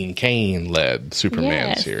the Dean Cain-led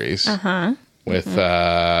Superman series. With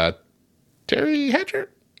Terry Hatcher?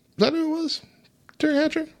 Is that who it was? Terry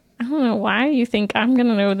Hatcher? I don't know why you think I'm going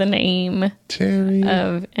to know the name Terry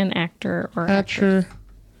of an actor or Hatcher.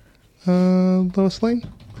 Lois Lane?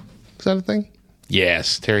 Is that a thing?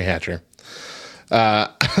 Yes, Terry Hatcher.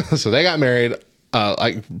 So they got married,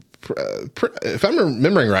 if I'm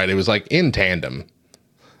remembering right, it was like in tandem.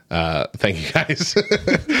 Thank you guys.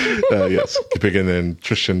 Yes, Kippigan and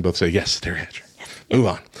Tristan both say yes, Terry Hatcher. Move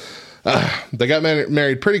on. They got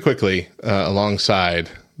married pretty quickly alongside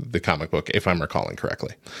the comic book, if I'm recalling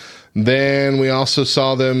correctly. Then we also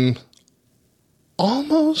saw them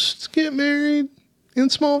almost get married in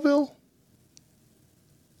Smallville.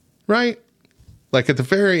 Right? Like at the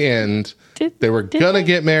very end, they were going to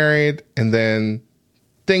get married, and then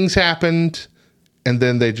things happened, and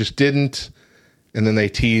then they just didn't. And then they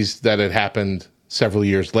teased that it happened several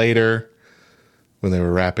years later when they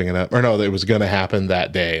were wrapping it up. Or no, it was going to happen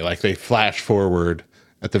that day. Like they flash forward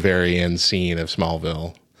at the very end scene of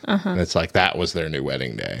Smallville. And it's like that was their new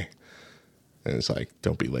wedding day. And it's like,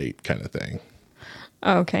 don't be late kind of thing.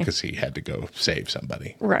 Okay. Because he had to go save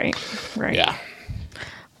somebody. Right. Yeah.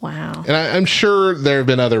 Wow. And I'm sure there have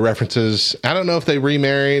been other references. I don't know if they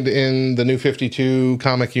remarried in the New 52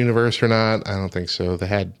 comic universe or not. I don't think so. They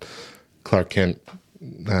had Clark Kent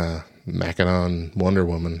macking on Wonder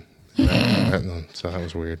Woman. So that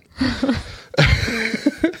was weird.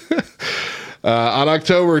 On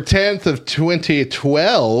October 10th of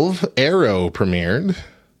 2012, Arrow premiered,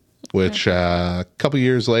 which a couple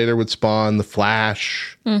years later would spawn The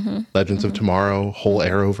Flash, Legends of Tomorrow, whole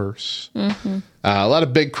Arrowverse. A lot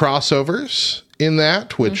of big crossovers in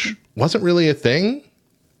that, which wasn't really a thing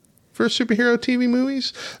for superhero TV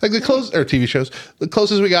movies. Like the TV shows, the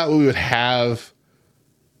closest we got, we would have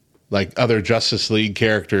like other Justice League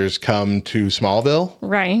characters come to Smallville.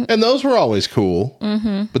 Right. And those were always cool,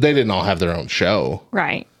 but they didn't all have their own show.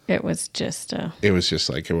 Right. It was just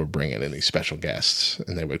like they were bringing in these special guests,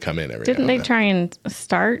 and they would come in every Didn't now they and then. try and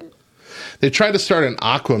start? They tried to start an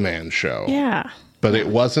Aquaman show. Yeah. But it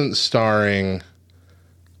wasn't starring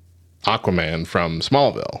Aquaman from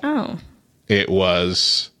Smallville. Oh. It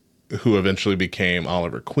was who eventually became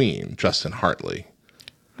Oliver Queen, Justin Hartley,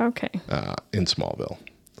 Okay. in Smallville.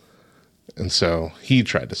 And so he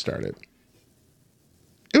tried to start it.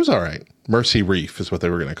 It was all right. Mercy Reef is what they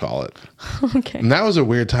were going to call it. Okay. And that was a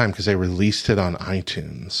weird time because they released it on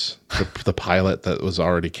iTunes. The pilot that was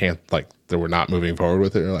already they were not moving forward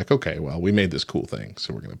with it. They're like, okay, well, we made this cool thing,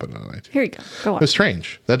 so we're going to put it on iTunes. Here you go. Go on. It was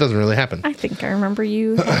strange. That doesn't really happen. I think I remember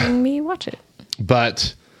you having me watch it.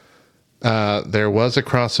 But there was a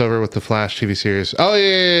crossover with the Flash TV series. Oh,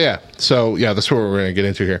 yeah. So, yeah, that's what we're going to get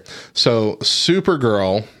into here. So,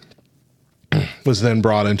 Supergirl was then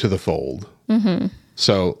brought into the fold.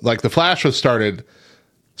 So, like, the Flash was started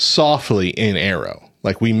softly in Arrow.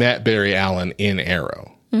 Like, we met Barry Allen in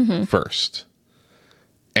Arrow first.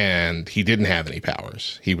 And he didn't have any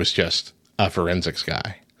powers. He was just a forensics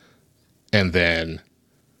guy. And then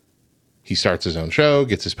he starts his own show,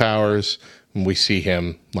 gets his powers, and we see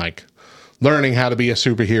him, like, learning how to be a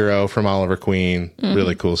superhero from Oliver Queen.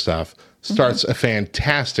 Really cool stuff. Starts a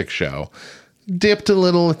fantastic show. Dipped a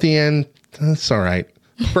little at the end. That's all right.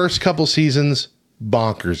 First couple seasons,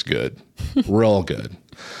 bonkers good. Real good.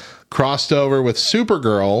 Crossed over with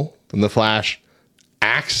Supergirl, and the Flash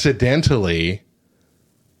accidentally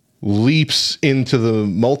leaps into the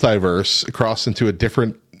multiverse, across into a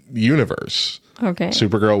different universe. Okay.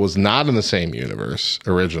 Supergirl was not in the same universe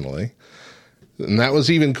originally. And that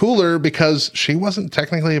was even cooler because she wasn't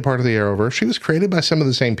technically a part of the Arrowverse. She was created by some of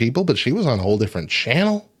the same people, but she was on a whole different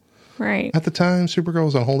channel. Right. At the time, Supergirl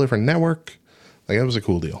was on a whole different network. Like, that was a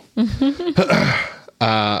cool deal.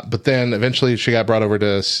 But then eventually she got brought over to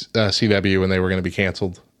CW when they were going to be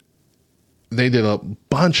canceled. They did a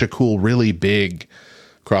bunch of cool, really big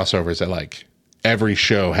crossovers that, like, every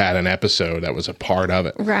show had an episode that was a part of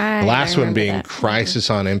it. Right. The last I one remember being that. Crisis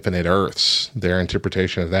on Infinite Earths, their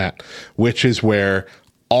interpretation of that, which is where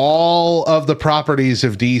all of the properties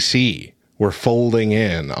of DC were folding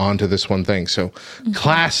in onto this one thing. So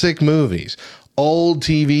classic movies, old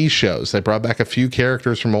TV shows. They brought back a few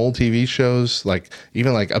characters from old TV shows, like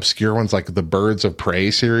even like obscure ones like the Birds of Prey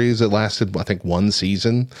series that lasted, I think, one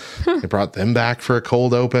season. They brought them back for a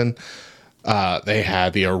cold open. They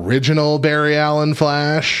had the original Barry Allen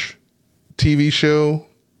Flash TV show,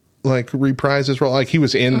 like, reprise his role. Like, he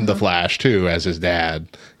was in The Flash too as his dad.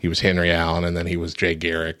 He was Henry Allen, and then he was Jay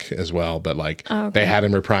Garrick as well. But like, they had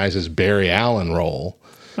him reprise his Barry Allen role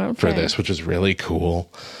for this, which is really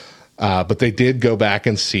cool. But they did go back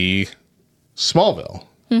and see Smallville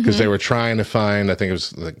because they were trying to find, I think it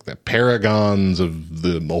was like the paragons of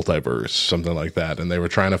the multiverse, something like that. And they were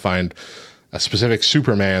trying to find a specific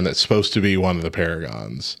Superman that's supposed to be one of the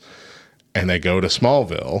paragons. And they go to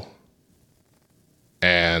Smallville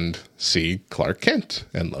and see Clark Kent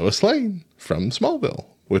and Lois Lane from Smallville,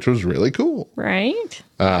 which was really cool. Right.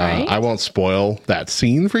 I won't spoil that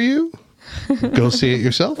scene for you. Go see it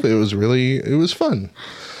yourself. It was fun.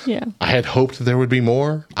 Yeah. I had hoped there would be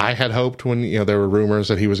more. I had hoped when, there were rumors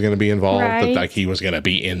that he was going to be involved, Right. that he was going to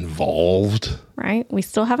be involved. Right. We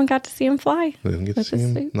still haven't got to see him fly. We didn't get to with see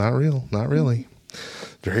his him. suit. Not really.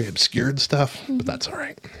 Very obscured stuff, but that's all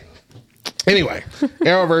right. Anyway,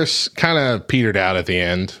 Arrowverse kind of petered out at the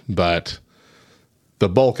end, but the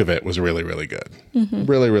bulk of it was really, really good.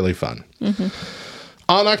 Really, really fun.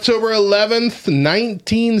 On October 11th,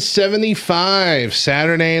 1975,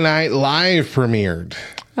 Saturday Night Live premiered.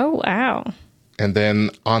 Oh, wow. And then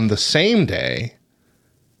on the same day,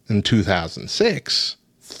 in 2006,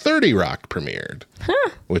 30 Rock premiered,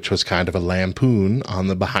 which was kind of a lampoon on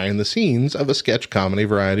the behind the scenes of a sketch comedy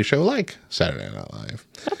variety show like Saturday Night Live.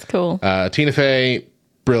 That's cool. Tina Fey,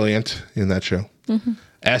 brilliant in that show.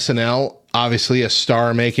 SNL, obviously a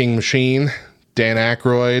star-making machine. Dan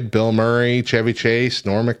Aykroyd, Bill Murray, Chevy Chase,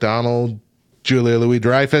 Norm Macdonald, Julia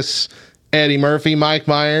Louis-Dreyfus, Eddie Murphy, Mike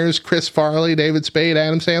Myers, Chris Farley, David Spade,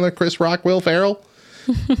 Adam Sandler, Chris Rock, Will Ferrell,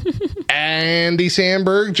 Andy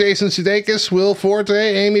Samberg, Jason Sudeikis, Will Forte,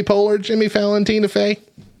 Amy Poehler, Jimmy Fallon, Tina Fey.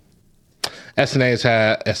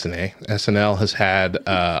 SNL has had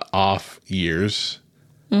off years.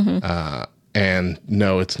 And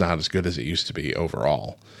no, it's not as good as it used to be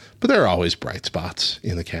overall. But there are always bright spots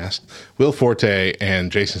in the cast. Will Forte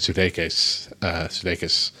and Jason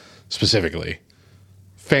Sudeikis specifically,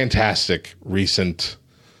 fantastic recent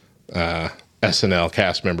SNL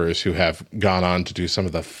cast members who have gone on to do some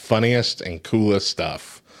of the funniest and coolest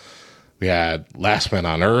stuff. We had Last Man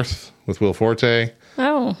on Earth with Will Forte.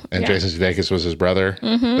 Oh, And yeah. Jason Sudeikis was his brother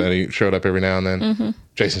that he showed up every now and then.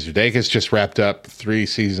 Jason Sudeikis just wrapped up 3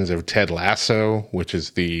 seasons of Ted Lasso, which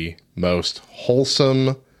is the most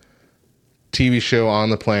wholesome TV show on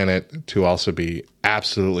the planet to also be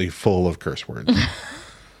absolutely full of curse words.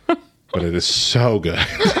 But it is so good.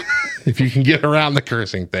 If you can get around the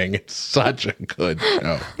cursing thing, it's such a good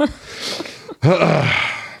show.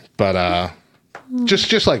 But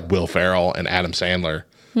just like Will Ferrell and Adam Sandler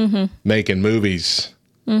making movies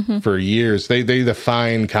for years, they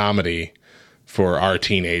define comedy for our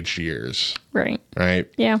teenage years, Right. right?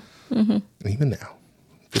 Yeah. Even now.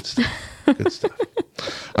 Good stuff. Good stuff.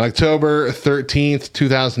 On October 13th,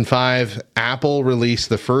 2005, Apple released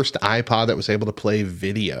the first iPod that was able to play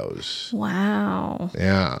videos. Wow.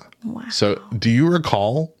 Yeah. Wow. So, do you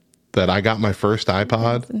recall that I got my first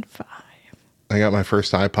iPod? 2005. I got my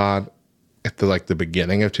first iPod at the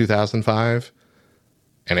beginning of 2005,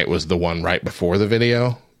 and it was the one right before the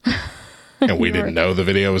video. And we didn't know the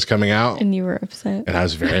video was coming out. And you were upset. And I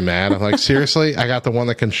was very mad. I'm like, seriously? I got the one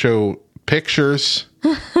that can show pictures.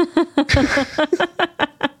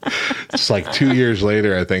 It's like 2 years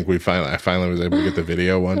later, I think I finally was able to get the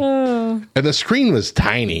video one. And the screen was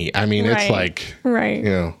tiny. I mean, it's Right. like,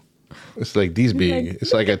 Right. it's like these big.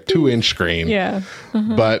 It's like a 2-inch screen. Yeah.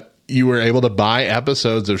 But you were able to buy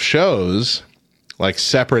episodes of shows, like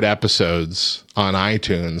separate episodes on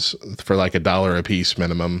iTunes for like $1 a piece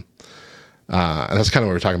minimum. And that's kind of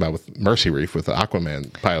what we're talking about with Mercy Reef with the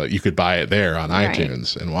Aquaman pilot. You could buy it there on Right.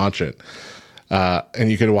 iTunes and watch it.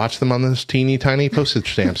 And you could watch them on this teeny tiny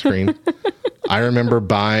postage stamp screen. I remember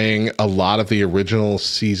buying a lot of the original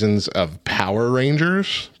seasons of Power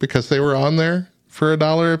Rangers because they were on there for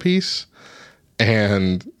 $1 a piece.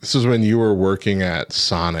 And this is when you were working at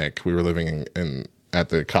Sonic. We were living at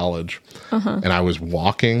the college. And I was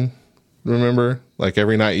walking, remember? Like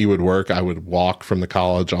every night you would work, I would walk from the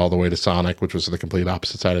college all the way to Sonic, which was the complete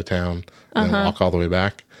opposite side of town, and then walk all the way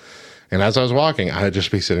back. And as I was walking, I'd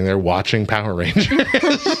just be sitting there watching Power Rangers.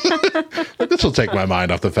 This will take my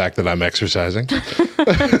mind off the fact that I'm exercising.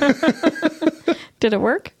 Did it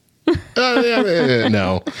work?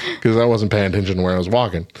 No, because I wasn't paying attention to where I was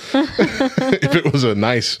walking. If it was a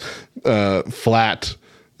nice, flat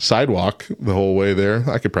sidewalk the whole way there,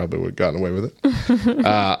 I could probably would have gotten away with it.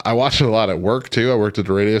 I watched it a lot at work too. I worked at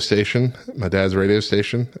the radio station, my dad's radio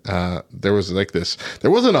station. There was like this,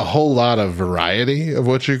 there wasn't a whole lot of variety of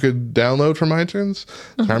what you could download from iTunes.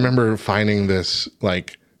 So I remember finding this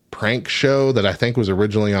like prank show that I think was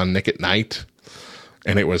originally on Nick at Night,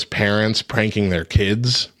 and it was parents pranking their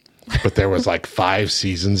kids, but there was like 5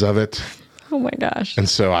 seasons of it. Oh my gosh. And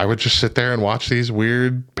so I would just sit there and watch these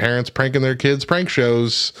weird parents pranking their kids prank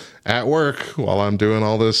shows at work while I'm doing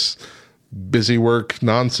all this busy work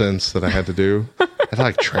nonsense that I had to do. I had to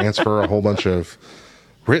like transfer a whole bunch of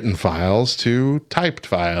written files to typed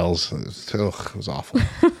files. It was awful.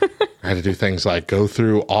 I had to do things like go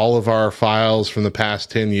through all of our files from the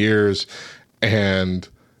past 10 years and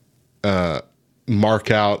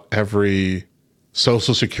mark out every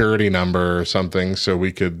social security number or something so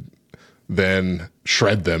we could then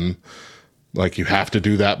shred them Like, you have to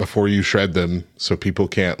do that before you shred them, so people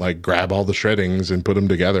can't like grab all the shreddings and put them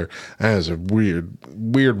together. That is a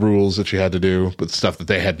weird rules that you had to do, but stuff that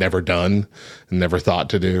they had never done and never thought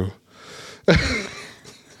to do.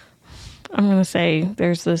 I'm going to say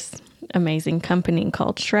there's this amazing company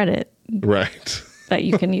called Shred It Right. that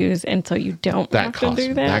you can use until you don't have to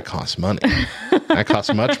do that. That costs money. That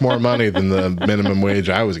costs much more money than the minimum wage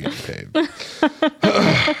I was getting paid.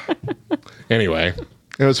 Anyway,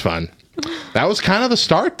 it was fun. That was kind of the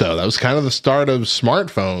start, though. That was kind of the start of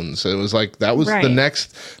smartphones. It was like that was Right. the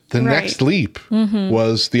next leap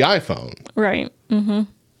was the iPhone. Right. Mm-hmm.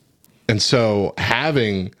 And so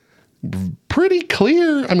having pretty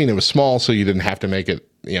clear, I mean, it was small, so you didn't have to make it,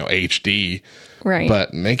 HD. Right.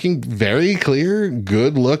 But making very clear,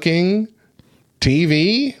 good looking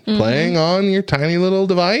TV playing on your tiny little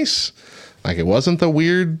device. Like, it wasn't the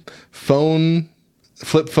weird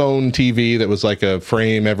flip phone TV that was like a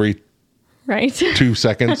frame every right. 2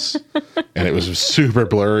 seconds. And it was super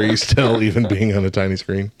blurry still, even being on a tiny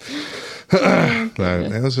screen.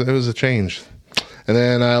 It was a change. And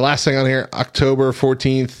then last thing on here, October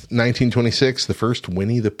 14th, 1926, the first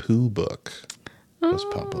Winnie the Pooh book was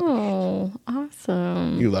published. Oh,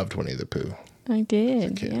 awesome. You loved Winnie the Pooh. I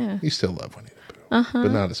did. Kid. Yeah. You still love Winnie the Pooh,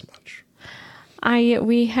 but not as much.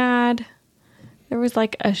 There was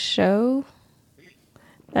like a show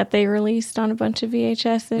that they released on a bunch of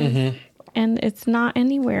VHSs, and it's not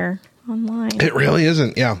anywhere online. It really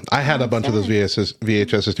isn't. Yeah. I had a bunch of those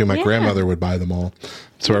VHSs too. My Yeah. grandmother would buy them all.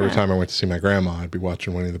 So every time I went to see my grandma, I'd be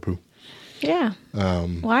watching Winnie the Pooh. Yeah.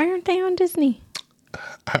 Why aren't they on Disney?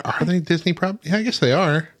 Are they Disney? Yeah, I guess they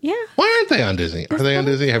are. Yeah. Why aren't they on Disney? Are they on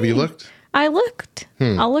Disney? Have you looked? I looked.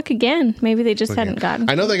 I'll look again. Maybe they just hadn't gotten.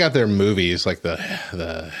 I know they got their movies, like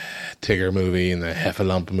the Tigger movie and the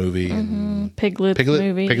Heffalump movie and Piglet's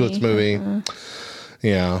movie. Piglet's movie.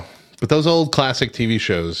 Yeah. But those old classic TV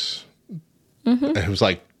shows, it was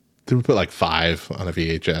like, they would put like 5 on a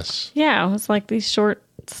VHS. Yeah, it was like these short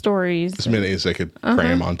stories. As many as they could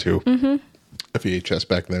cram onto a VHS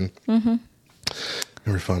back then.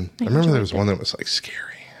 They were fun. I remember there was one that was like scary.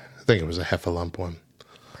 I think it was a Heffalump one.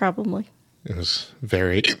 Probably. It was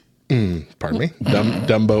very, pardon me,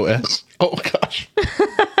 Dumbo-esque. Oh, gosh.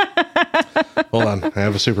 Hold on. I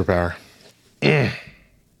have a superpower.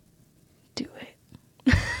 Do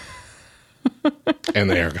it. And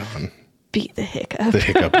they are gone. Beat the hiccup. The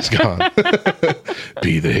hiccup is gone.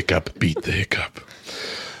 Be the hiccup, beat the hiccup.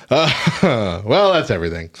 Well, that's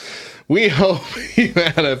everything. We hope you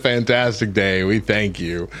had a fantastic day. We thank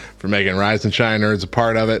you for making Rise and Shine Nerds a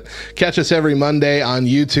part of it. Catch us every Monday on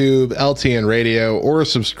YouTube, LTN Radio, or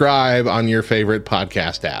subscribe on your favorite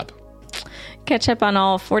podcast app. Catch up on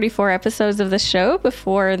all 44 episodes of the show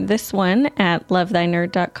before this one at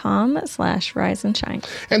lovethynerd.com/rise and shine.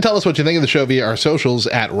 And tell us what you think of the show via our socials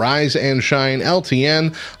at Rise and Shine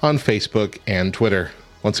LTN on Facebook and Twitter.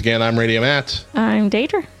 Once again, I'm Radio Matt. I'm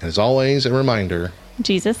Dater. And as always, a reminder,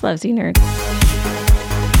 Jesus loves you, nerd.